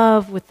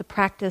love with the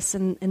practice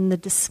and the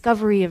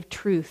discovery of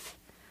truth,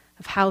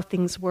 of how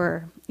things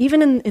were,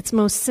 even in its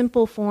most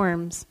simple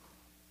forms.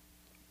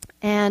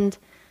 And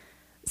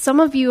some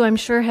of you, I'm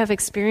sure, have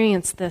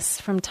experienced this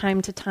from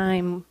time to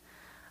time.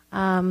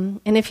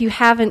 And if you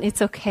haven't,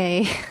 it's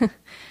okay.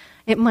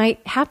 It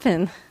might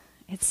happen.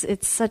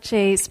 It's such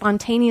a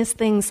spontaneous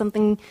thing,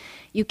 something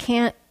you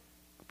can't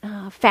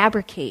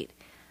fabricate,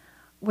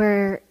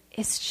 where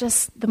it's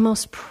just the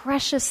most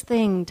precious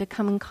thing to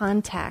come in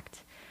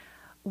contact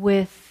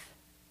with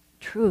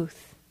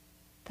truth,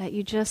 that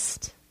you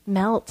just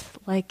melt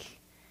like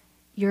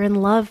you're in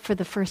love for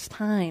the first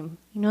time.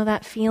 You know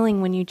that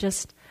feeling when you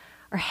just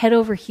are head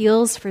over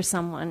heels for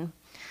someone.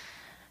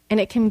 And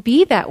it can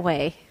be that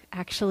way,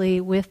 actually,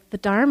 with the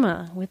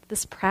Dharma, with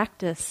this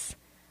practice,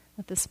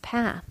 with this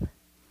path.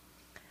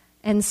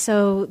 And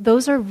so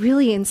those are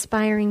really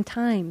inspiring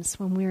times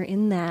when we're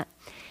in that.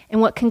 And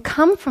what can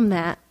come from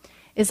that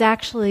is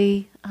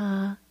actually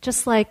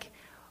just like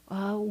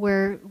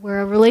where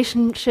a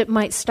relationship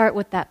might start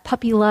with that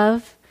puppy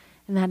love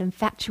and that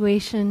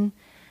infatuation,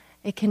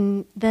 it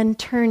can then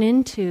turn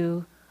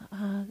into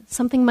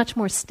something much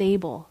more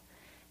stable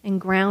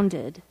and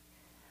grounded,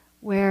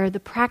 where the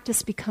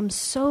practice becomes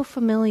so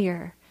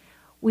familiar.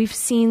 We've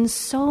seen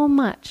so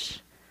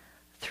much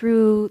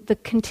through the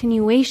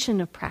continuation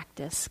of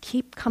practice.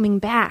 Keep coming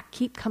back,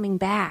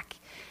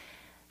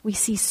 We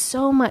see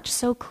so much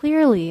so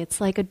clearly. It's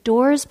like a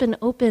door's been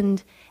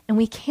opened and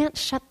we can't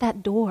shut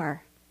that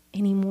door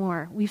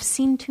anymore. We've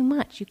seen too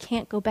much. You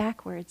can't go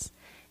backwards.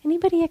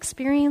 Anybody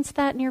experience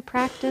that in your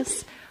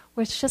practice?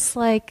 Where it's just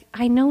like,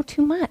 I know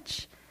too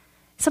much.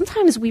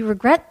 Sometimes we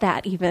regret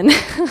that even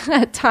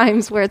at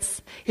times where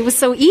it was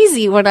so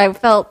easy when I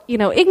felt,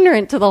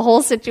 ignorant to the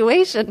whole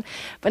situation.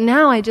 But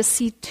now I just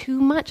see too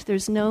much.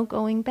 There's no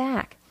going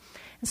back.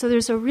 And so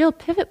there's a real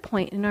pivot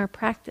point in our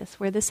practice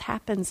where this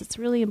happens. It's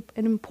really an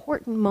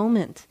important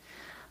moment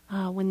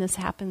when this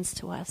happens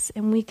to us.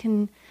 And we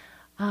can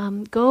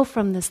go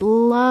from this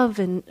love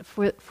and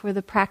for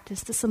the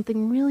practice to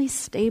something really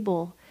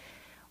stable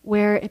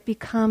where it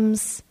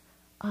becomes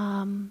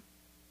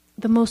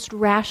the most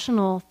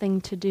rational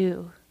thing to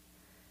do.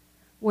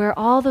 Where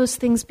all those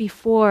things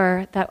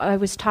before that I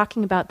was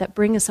talking about that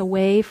bring us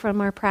away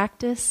from our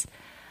practice,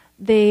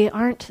 they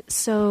aren't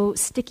so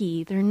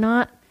sticky. They're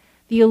not.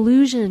 The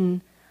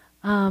illusion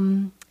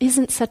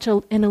isn't such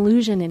an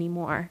illusion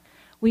anymore.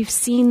 We've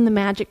seen the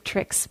magic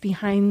tricks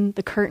behind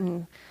the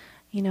curtain.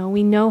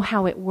 We know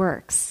how it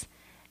works.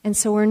 And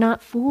so we're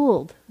not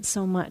fooled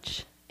so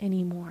much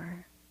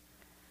anymore.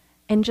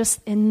 And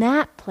just in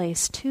that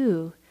place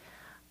too,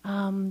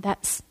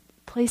 that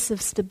place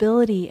of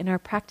stability in our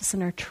practice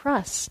and our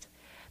trust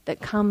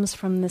that comes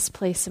from this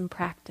place in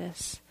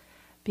practice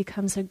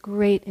becomes a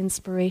great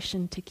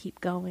inspiration to keep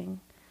going.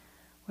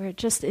 Where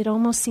it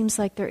almost seems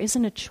like there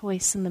isn't a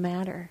choice in the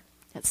matter.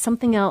 That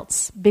something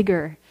else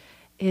bigger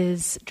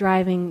is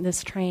driving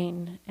this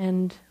train,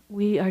 and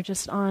we are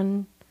just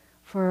on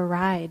for a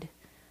ride.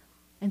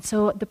 And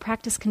so the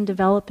practice can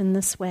develop in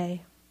this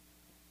way.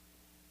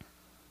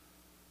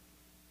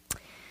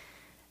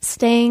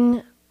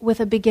 Staying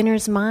with a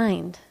beginner's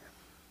mind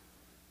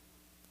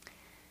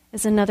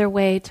is another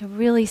way to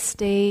really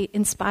stay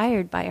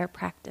inspired by our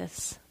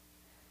practice.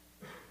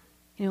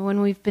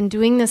 When we've been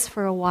doing this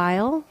for a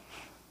while,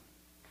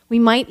 we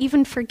might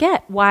even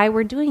forget why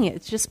we're doing it.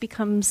 It just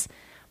becomes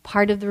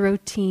part of the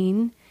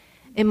routine.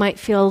 It might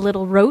feel a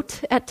little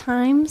rote at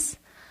times.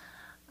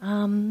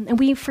 And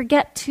we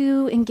forget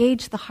to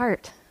engage the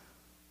heart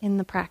in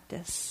the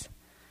practice.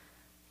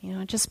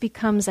 It just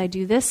becomes I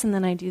do this and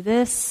then I do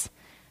this.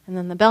 And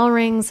then the bell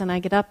rings and I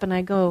get up and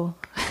I go.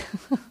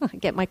 I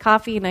get my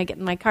coffee and I get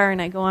in my car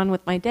and I go on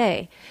with my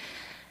day.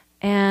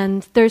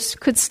 And there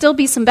could still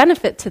be some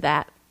benefit to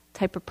that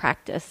type of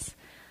practice.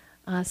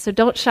 So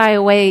don't shy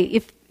away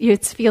if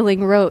it's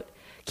feeling rote.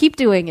 Keep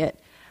doing it.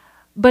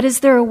 But is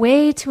there a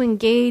way to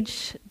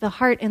engage the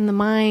heart and the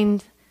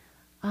mind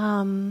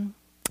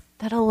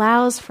that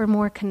allows for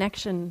more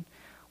connection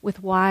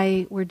with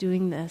why we're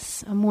doing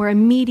this? A more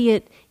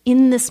immediate,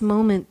 in this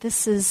moment,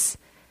 this is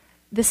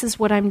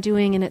what I'm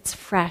doing and it's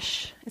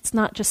fresh. It's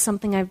not just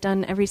something I've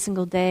done every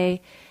single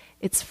day.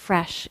 It's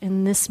fresh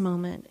in this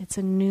moment. It's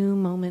a new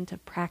moment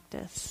of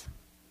practice.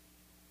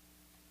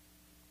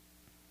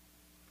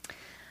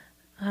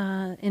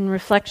 In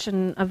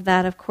reflection of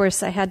that, of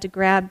course, I had to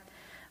grab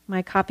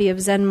my copy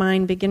of Zen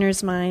Mind,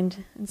 Beginner's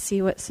Mind, and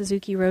see what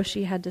Suzuki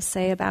Roshi had to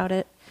say about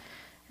it.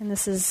 And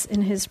this is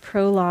in his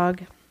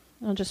prologue.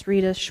 I'll just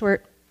read a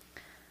short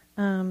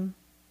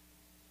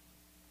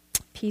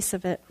piece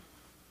of it.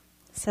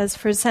 It says,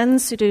 for Zen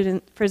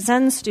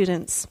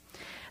students,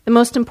 the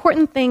most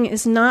important thing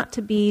is not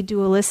to be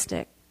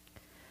dualistic.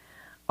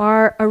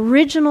 Our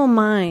original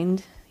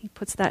mind, he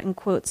puts that in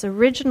quotes,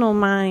 original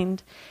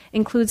mind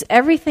includes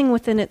everything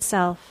within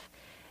itself.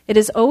 It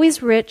is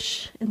always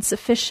rich and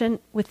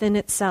sufficient within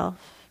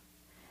itself.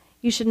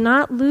 You should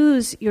not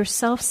lose your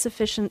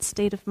self-sufficient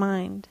state of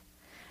mind.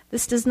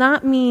 This does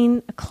not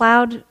mean a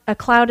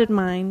clouded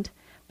mind,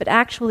 but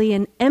actually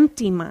an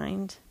empty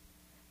mind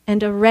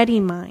and a ready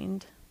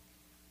mind.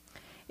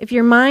 If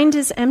your mind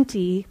is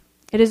empty,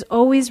 it is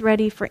always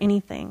ready for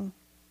anything.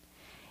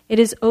 It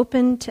is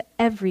open to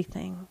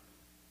everything.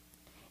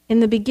 In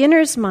the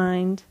beginner's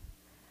mind,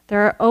 there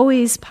are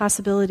always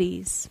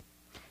possibilities.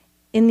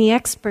 In the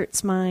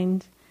expert's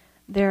mind,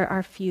 there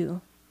are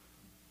few.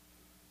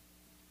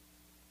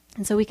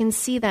 And so we can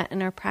see that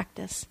in our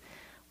practice.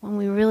 When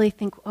we really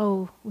think,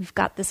 oh, we've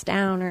got this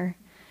down, or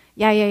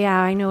yeah,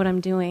 I know what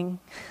I'm doing.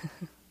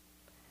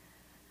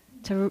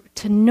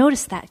 To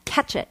notice that,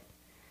 catch it.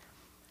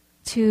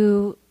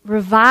 To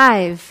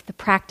revive the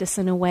practice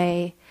in a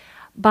way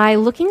by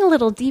looking a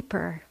little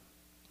deeper.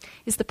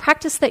 Is the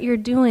practice that you're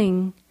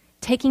doing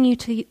taking you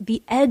to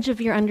the edge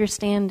of your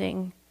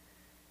understanding?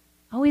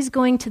 Always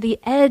going to the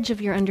edge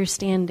of your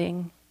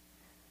understanding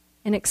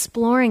and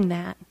exploring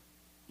that.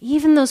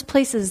 Even those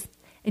places,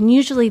 and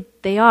usually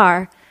they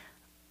are,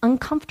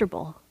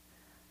 uncomfortable.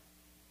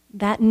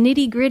 That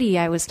nitty-gritty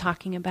I was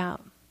talking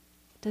about.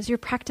 Does your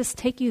practice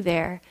take you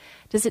there?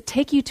 Does it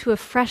take you to a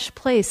fresh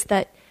place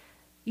that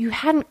you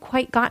hadn't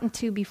quite gotten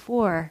to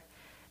before?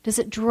 Does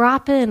it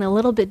drop in a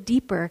little bit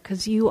deeper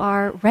because you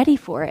are ready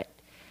for it?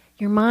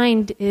 Your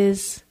mind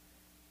is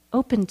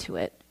open to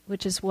it,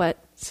 which is what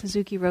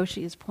Suzuki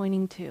Roshi is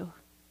pointing to.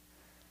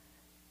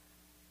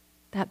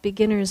 That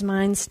beginner's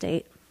mind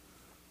state.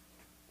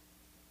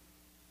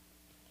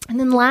 And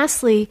then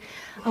lastly,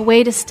 a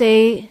way to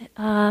stay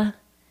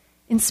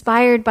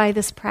inspired by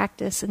this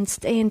practice and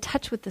stay in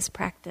touch with this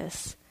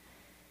practice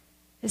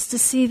is to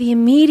see the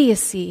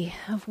immediacy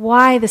of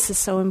why this is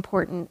so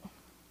important.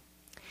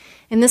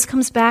 And this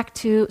comes back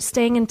to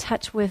staying in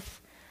touch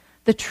with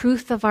the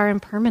truth of our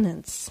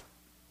impermanence.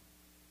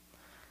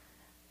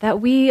 That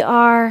we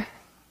are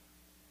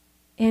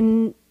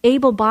in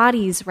able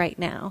bodies right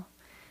now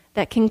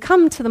that can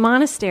come to the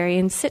monastery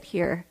and sit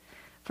here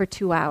for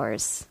 2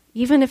 hours,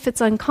 even if it's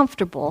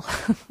uncomfortable.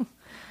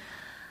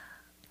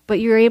 But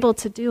you're able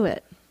to do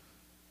it.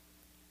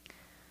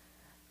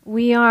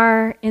 We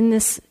are in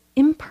this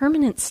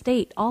impermanent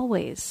state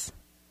always,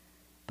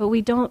 but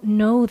we don't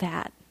know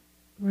that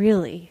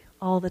really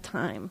all the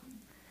time.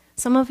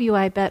 Some of you,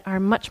 I bet, are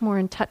much more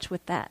in touch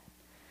with that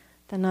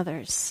than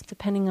others,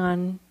 depending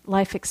on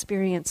life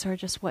experience or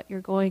just what you're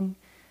going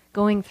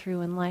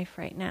through in life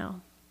right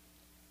now.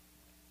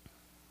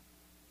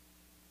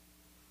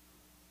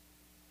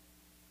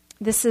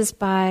 This is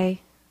by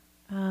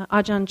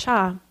Ajahn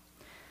Chah,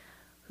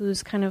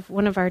 who's kind of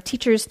one of our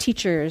teacher's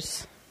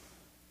teachers.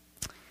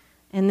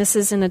 And this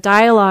is in a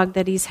dialogue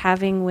that he's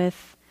having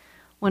with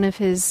one of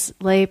his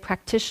lay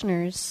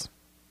practitioners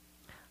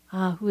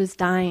who is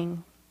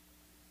dying.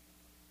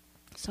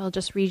 So I'll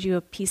just read you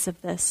a piece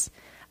of this,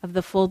 of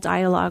the full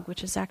dialogue,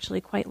 which is actually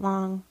quite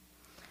long.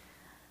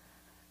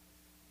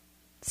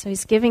 So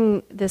he's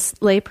giving this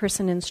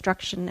layperson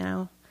instruction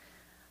now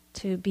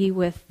to be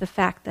with the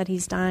fact that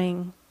he's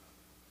dying.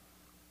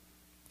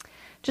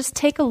 Just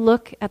take a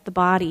look at the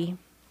body.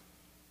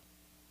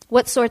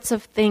 What sorts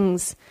of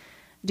things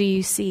do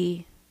you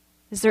see?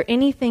 Is there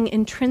anything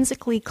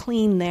intrinsically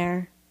clean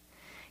there?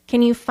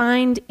 Can you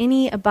find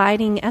any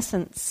abiding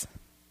essence?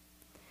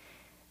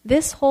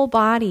 This whole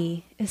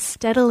body is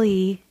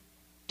steadily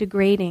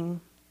degrading.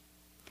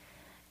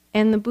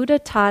 And the Buddha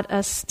taught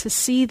us to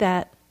see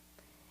that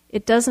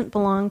it doesn't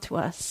belong to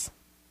us.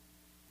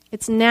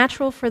 It's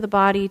natural for the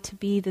body to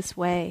be this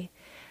way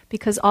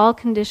because all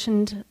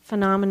conditioned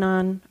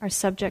phenomenon are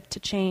subject to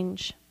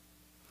change.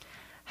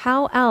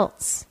 How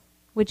else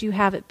would you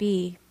have it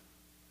be?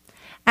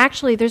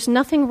 Actually, there's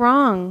nothing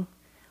wrong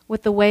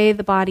with the way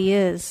the body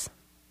is.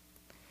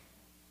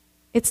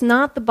 It's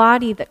not the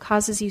body that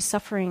causes you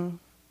suffering.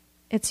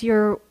 It's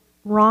your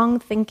wrong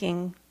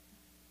thinking.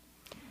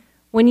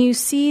 When you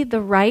see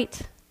the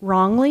right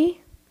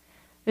wrongly,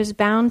 there's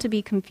bound to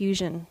be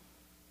confusion.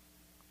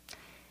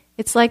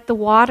 It's like the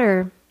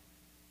water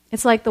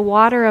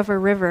of a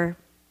river.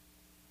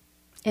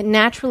 It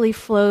naturally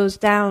flows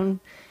down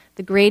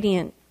the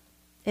gradient.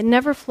 It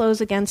never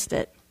flows against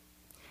it.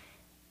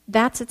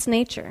 That's its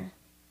nature.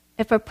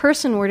 If a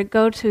person were to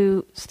go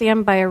to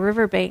stand by a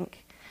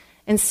riverbank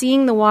and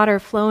seeing the water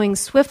flowing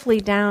swiftly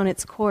down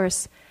its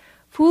course,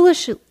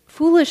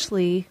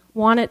 foolishly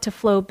want it to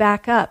flow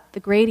back up the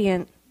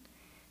gradient,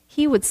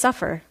 he would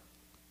suffer.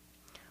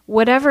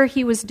 Whatever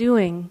he was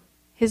doing,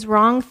 his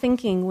wrong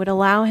thinking would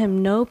allow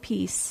him no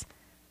peace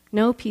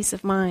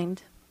of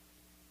mind.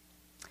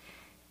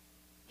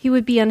 He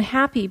would be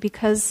unhappy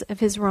because of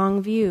his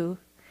wrong view,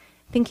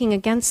 thinking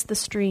against the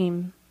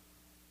stream.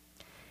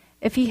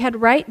 If he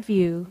had right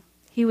view,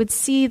 he would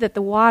see that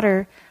the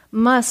water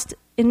must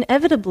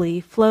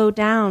inevitably flow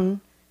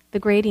down the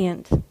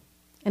gradient.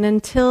 And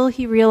until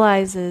he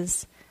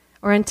realized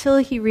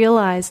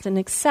and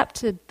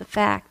accepted the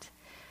fact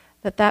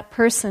that that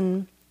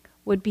person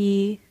would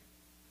be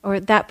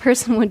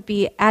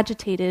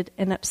agitated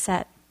and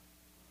upset.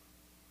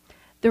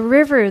 The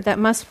river that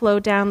must flow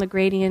down the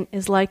gradient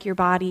is like your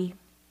body.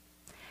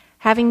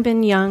 Having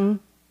been young,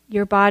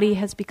 your body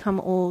has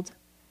become old,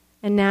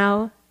 and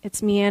now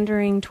it's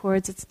meandering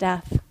towards its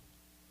death.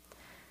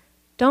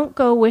 Don't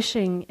go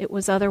wishing it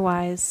was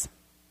otherwise.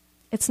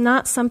 It's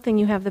not something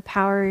you have the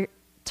power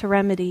to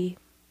remedy.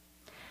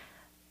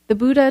 The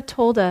Buddha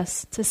told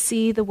us to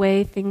see the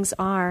way things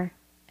are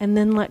and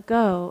then let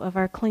go of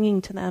our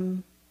clinging to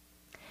them.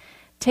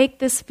 Take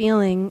this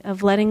feeling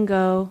of letting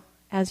go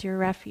as your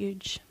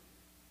refuge.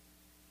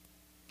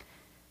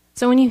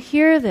 So when you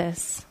hear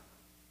this,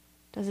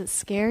 does it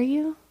scare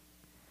you?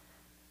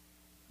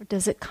 Or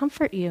does it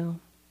comfort you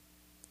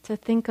to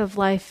think of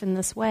life in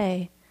this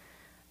way,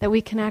 that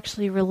we can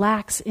actually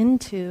relax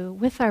into,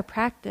 with our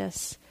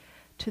practice,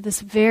 to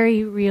this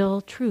very real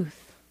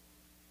truth,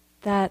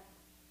 that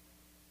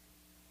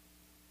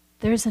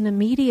there's an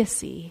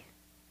immediacy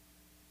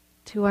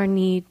to our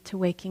need to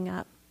waking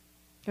up.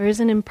 There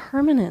is an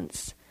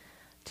impermanence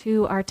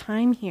to our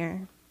time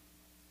here.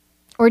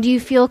 Or do you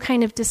feel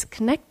kind of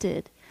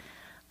disconnected,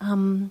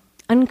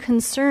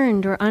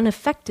 unconcerned or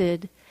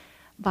unaffected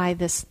by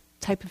this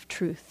type of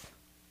truth,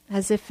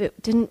 as if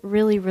it didn't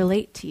really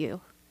relate to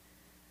you?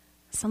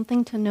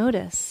 Something to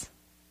notice,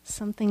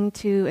 something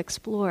to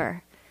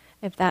explore,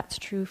 if that's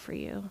true for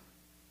you.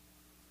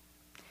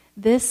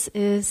 This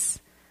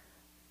is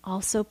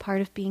also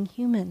part of being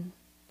human.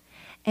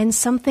 And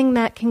something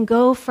that can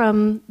go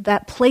from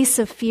that place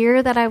of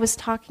fear that I was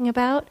talking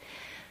about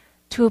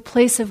to a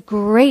place of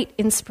great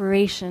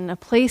inspiration, a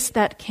place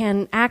that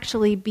can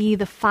actually be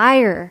the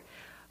fire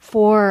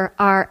for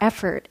our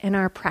effort and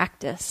our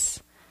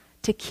practice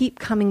to keep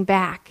coming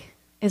back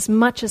as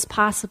much as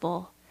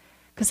possible,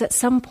 because at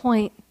some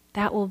point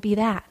that will be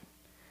that.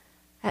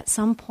 At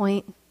some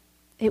point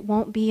it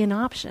won't be an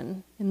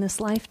option in this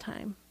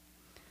lifetime.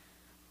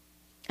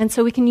 And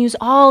so we can use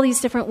all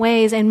these different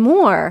ways and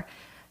more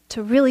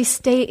to really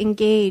stay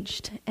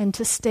engaged and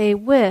to stay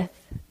with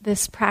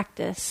this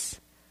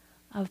practice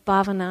of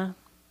bhavana.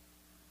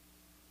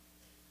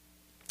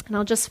 And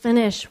I'll just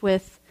finish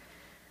with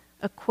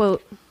a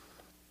quote.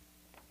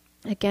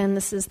 Again,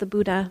 this is the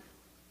Buddha.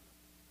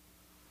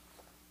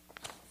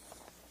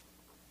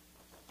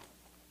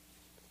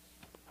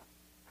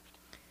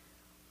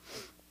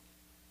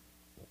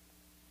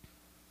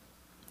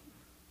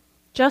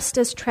 Just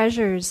as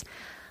treasures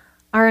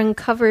are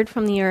uncovered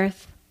from the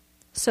earth,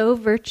 so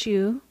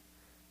virtue,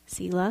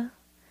 sila,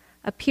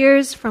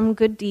 appears from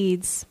good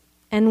deeds,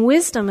 and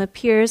wisdom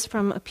appears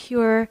from a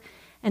pure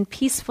and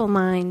peaceful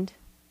mind.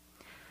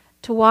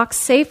 To walk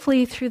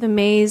safely through the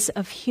maze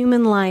of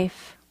human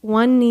life,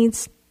 one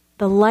needs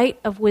the light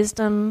of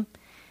wisdom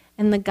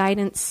and the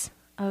guidance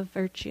of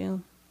virtue.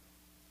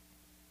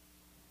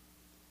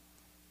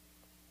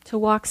 To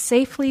walk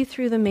safely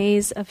through the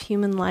maze of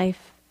human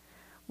life,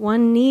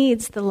 one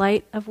needs the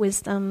light of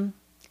wisdom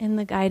and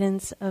the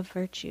guidance of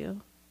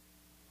virtue.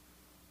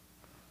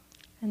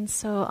 And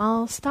so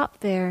I'll stop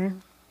there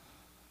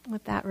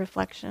with that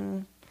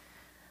reflection.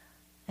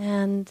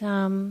 And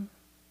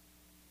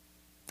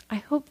I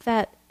hope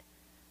that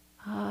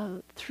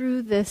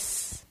through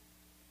this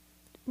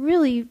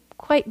really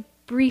quite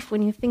brief,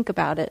 when you think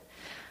about it,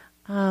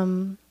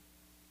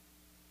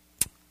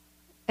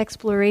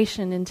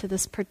 exploration into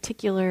this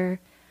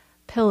particular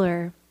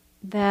pillar,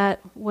 that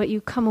what you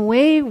come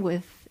away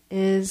with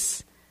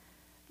is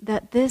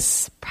that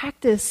this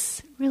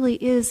practice really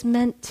is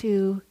meant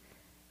to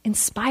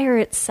inspire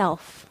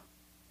itself,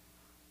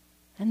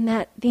 and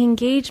that the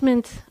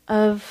engagement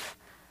of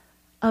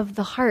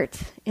the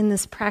heart in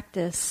this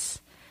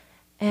practice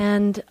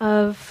and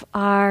of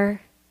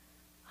our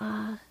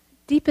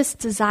deepest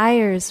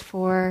desires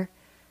for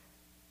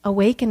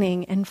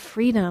awakening and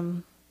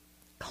freedom,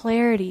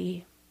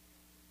 clarity,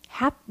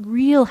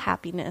 real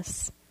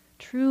happiness,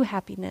 true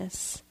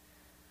happiness,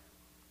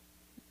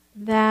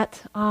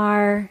 that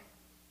our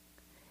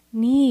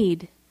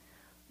need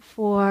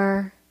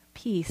for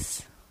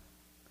peace,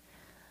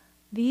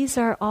 these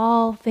are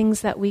all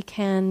things that we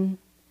can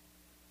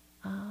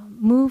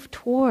move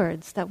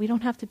towards, that we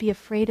don't have to be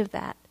afraid of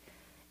that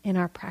in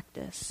our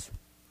practice,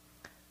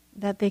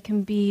 that they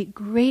can be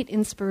great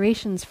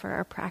inspirations for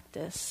our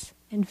practice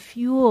and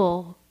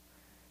fuel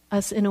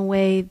us in a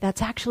way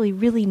that's actually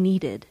really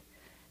needed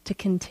to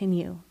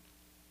continue.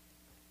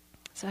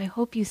 So I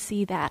hope you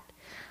see that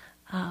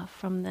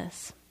from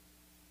this.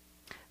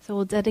 So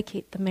we'll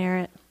dedicate the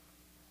merit.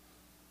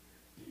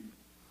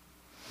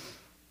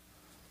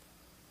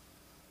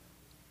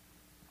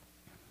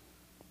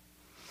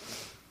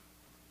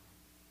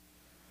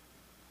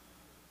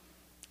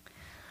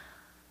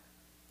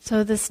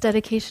 So this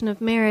dedication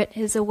of merit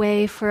is a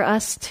way for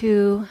us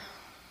to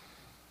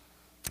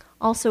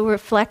also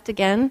reflect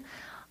again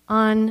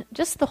on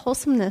just the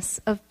wholesomeness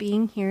of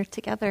being here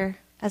together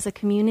as a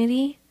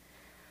community,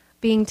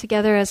 being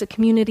together as a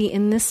community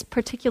in this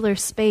particular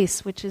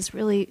space, which is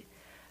really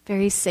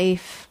very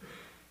safe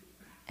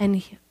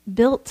and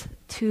built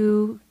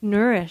to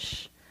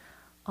nourish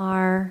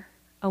our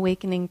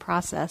awakening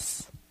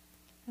process.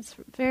 It's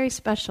very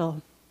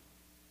special.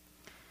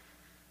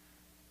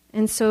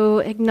 And so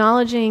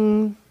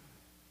acknowledging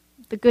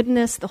the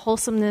goodness, the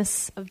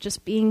wholesomeness of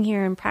just being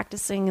here and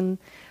practicing and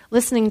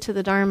listening to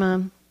the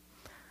Dharma,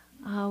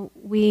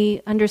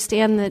 we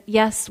understand that,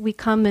 yes, we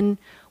come and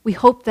we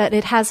hope that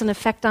it has an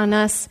effect on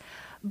us,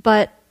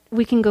 but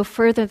we can go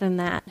further than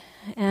that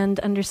and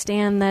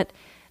understand that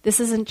this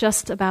isn't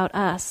just about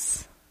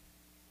us.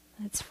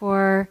 It's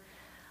for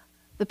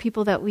the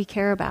people that we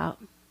care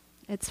about.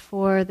 It's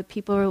for the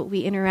people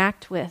we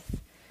interact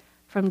with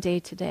from day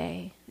to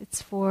day.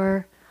 It's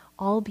for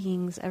all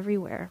beings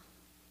everywhere.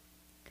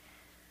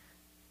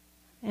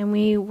 And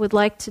we would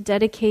like to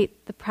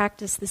dedicate the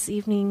practice this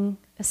evening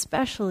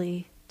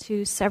especially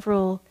to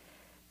several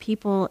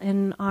people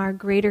in our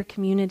greater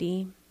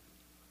community.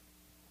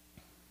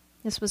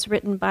 This was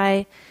written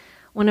by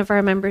one of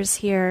our members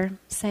here,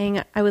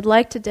 saying, I would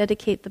like to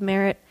dedicate the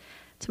merit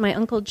to my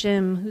Uncle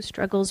Jim, who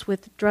struggles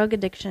with drug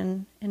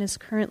addiction and is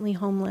currently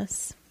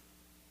homeless.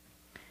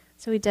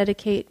 So we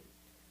dedicate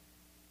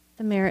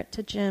the merit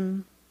to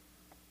Jim.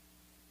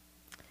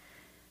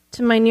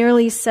 To my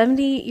nearly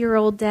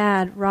 70-year-old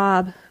dad,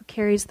 Rob, who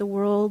carries the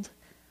world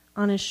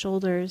on his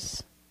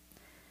shoulders,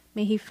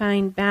 may he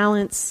find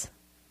balance,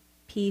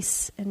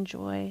 peace, and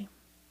joy.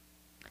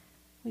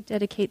 We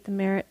dedicate the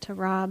merit to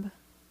Rob.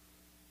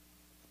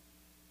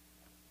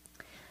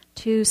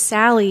 To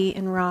Sally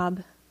and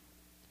Rob,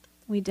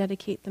 we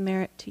dedicate the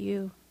merit to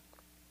you.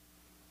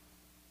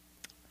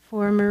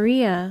 For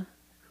Maria,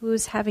 who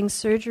is having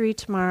surgery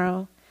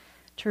tomorrow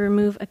to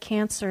remove a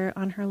cancer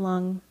on her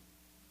lung,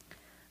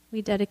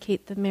 we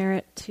dedicate the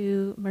merit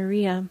to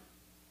Maria.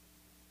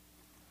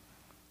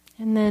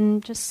 And then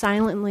just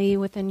silently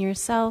within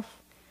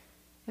yourself,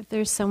 if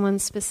there's someone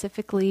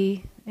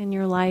specifically in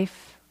your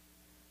life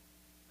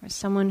or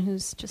someone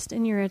who's just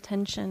in your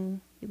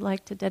attention you'd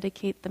like to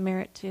dedicate the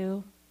merit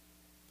to,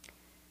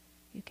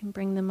 you can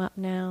bring them up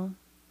now.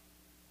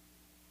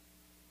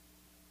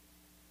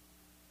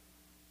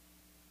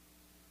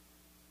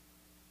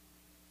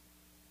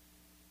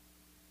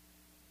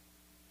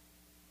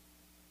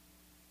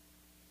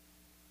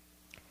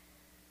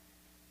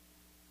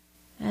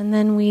 And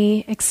then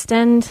we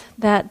extend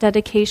that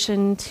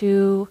dedication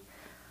to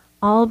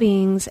all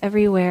beings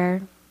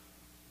everywhere,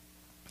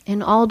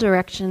 in all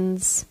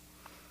directions,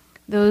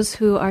 those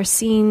who are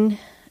seen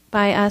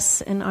by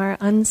us and are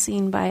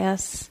unseen by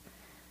us.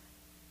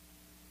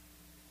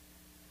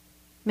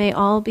 May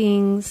all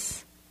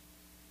beings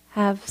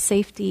have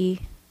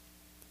safety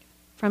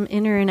from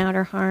inner and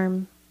outer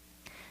harm.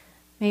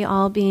 May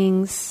all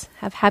beings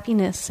have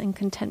happiness and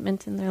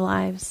contentment in their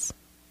lives.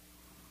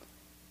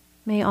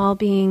 May all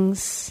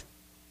beings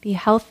be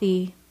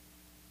healthy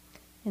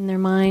in their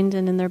mind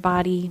and in their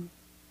body.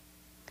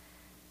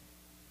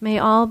 May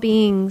all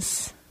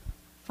beings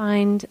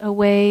find a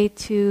way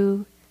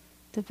to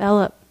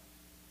develop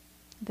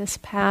this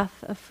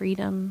path of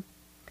freedom,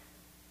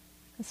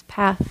 this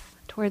path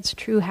towards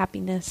true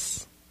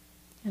happiness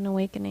and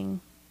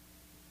awakening.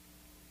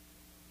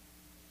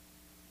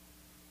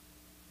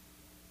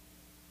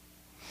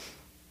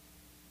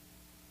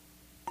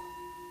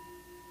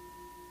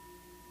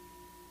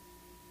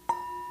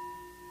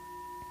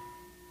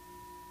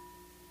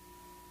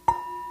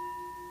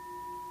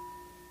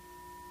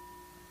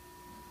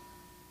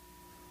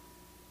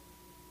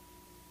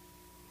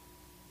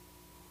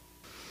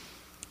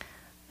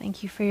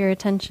 Thank you for your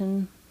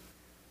attention.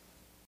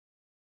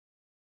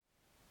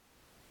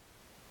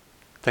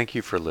 Thank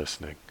you for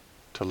listening.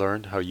 To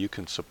learn how you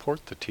can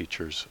support the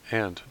teachers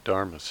and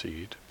Dharma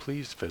Seed,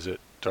 please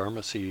visit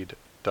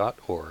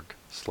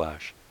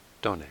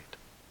dharmaseed.org/donate.